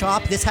 unlike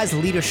Chop, this has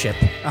leadership,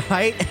 all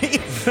right?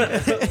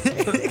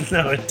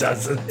 No, it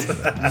doesn't.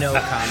 No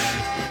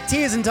comment.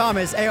 T and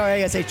Thomas,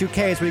 ARASHUK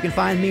is where you can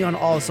find me on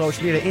all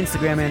social media,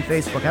 Instagram and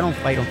Facebook. I don't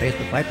fight on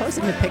Facebook, but I post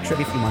a picture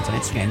every few months on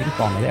Instagram. You can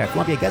follow me there. If you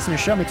want to be a guest on the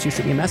show, make sure you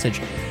shoot me a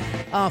message.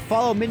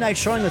 Follow Midnight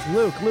Showing with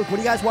Luke. Luke, what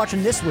are you guys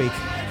watching this week?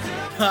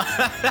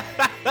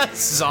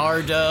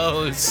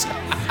 Zardos.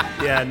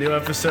 Yeah, new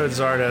episode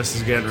Zardos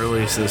is getting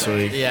released this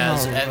week. Yeah,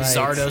 All right.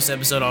 Zardos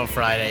episode on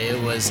Friday. It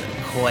was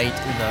quite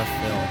the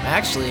film.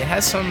 Actually, it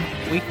has some.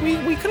 We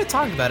could have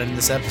talked about it in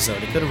this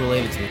episode. It could have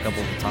related to a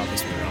couple of the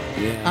topics we were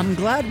on. Yeah. I'm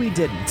glad we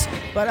didn't.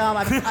 But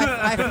I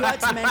forgot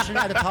to mention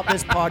at the top of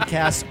this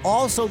podcast,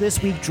 also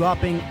this week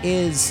dropping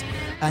is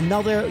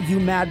another You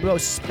Mad Bro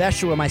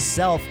special where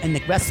myself and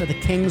the rest of the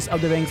Kings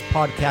of the Rings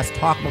podcast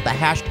talk about the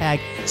hashtag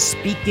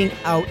Speaking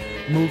Out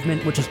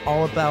movement, which is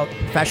all about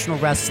professional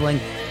wrestling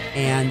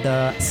and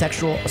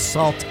sexual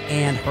assault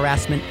and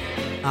harassment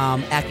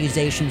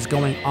accusations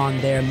going on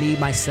there. Me,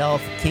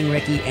 myself, King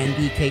Ricky, and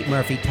D. Kate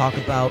Murphy talk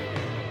about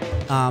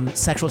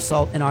sexual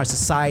assault in our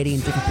society in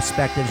different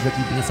perspectives.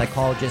 Ricky being a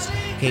psychologist,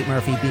 Kate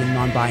Murphy being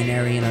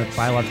non-binary and a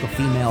biological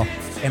female,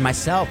 and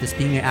myself just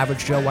being your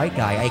average Joe white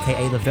guy,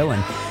 aka the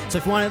villain. So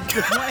if you want to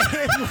listen to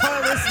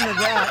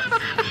that,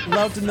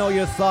 love to know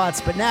your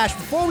thoughts. But Nash,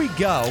 before we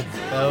go,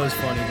 That was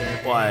funny there.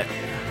 What?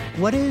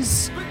 what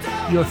is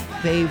your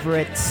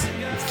favorite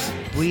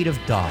breed of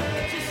dog?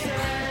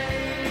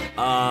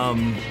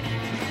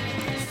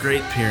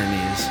 Great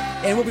Pyrenees.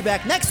 And we'll be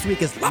back next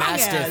week as long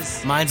Mastiff.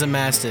 as... Mine's a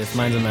Mastiff.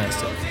 You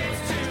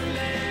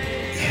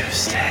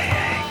stay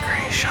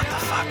angry. Shut the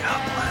fuck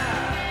up,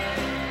 Lou.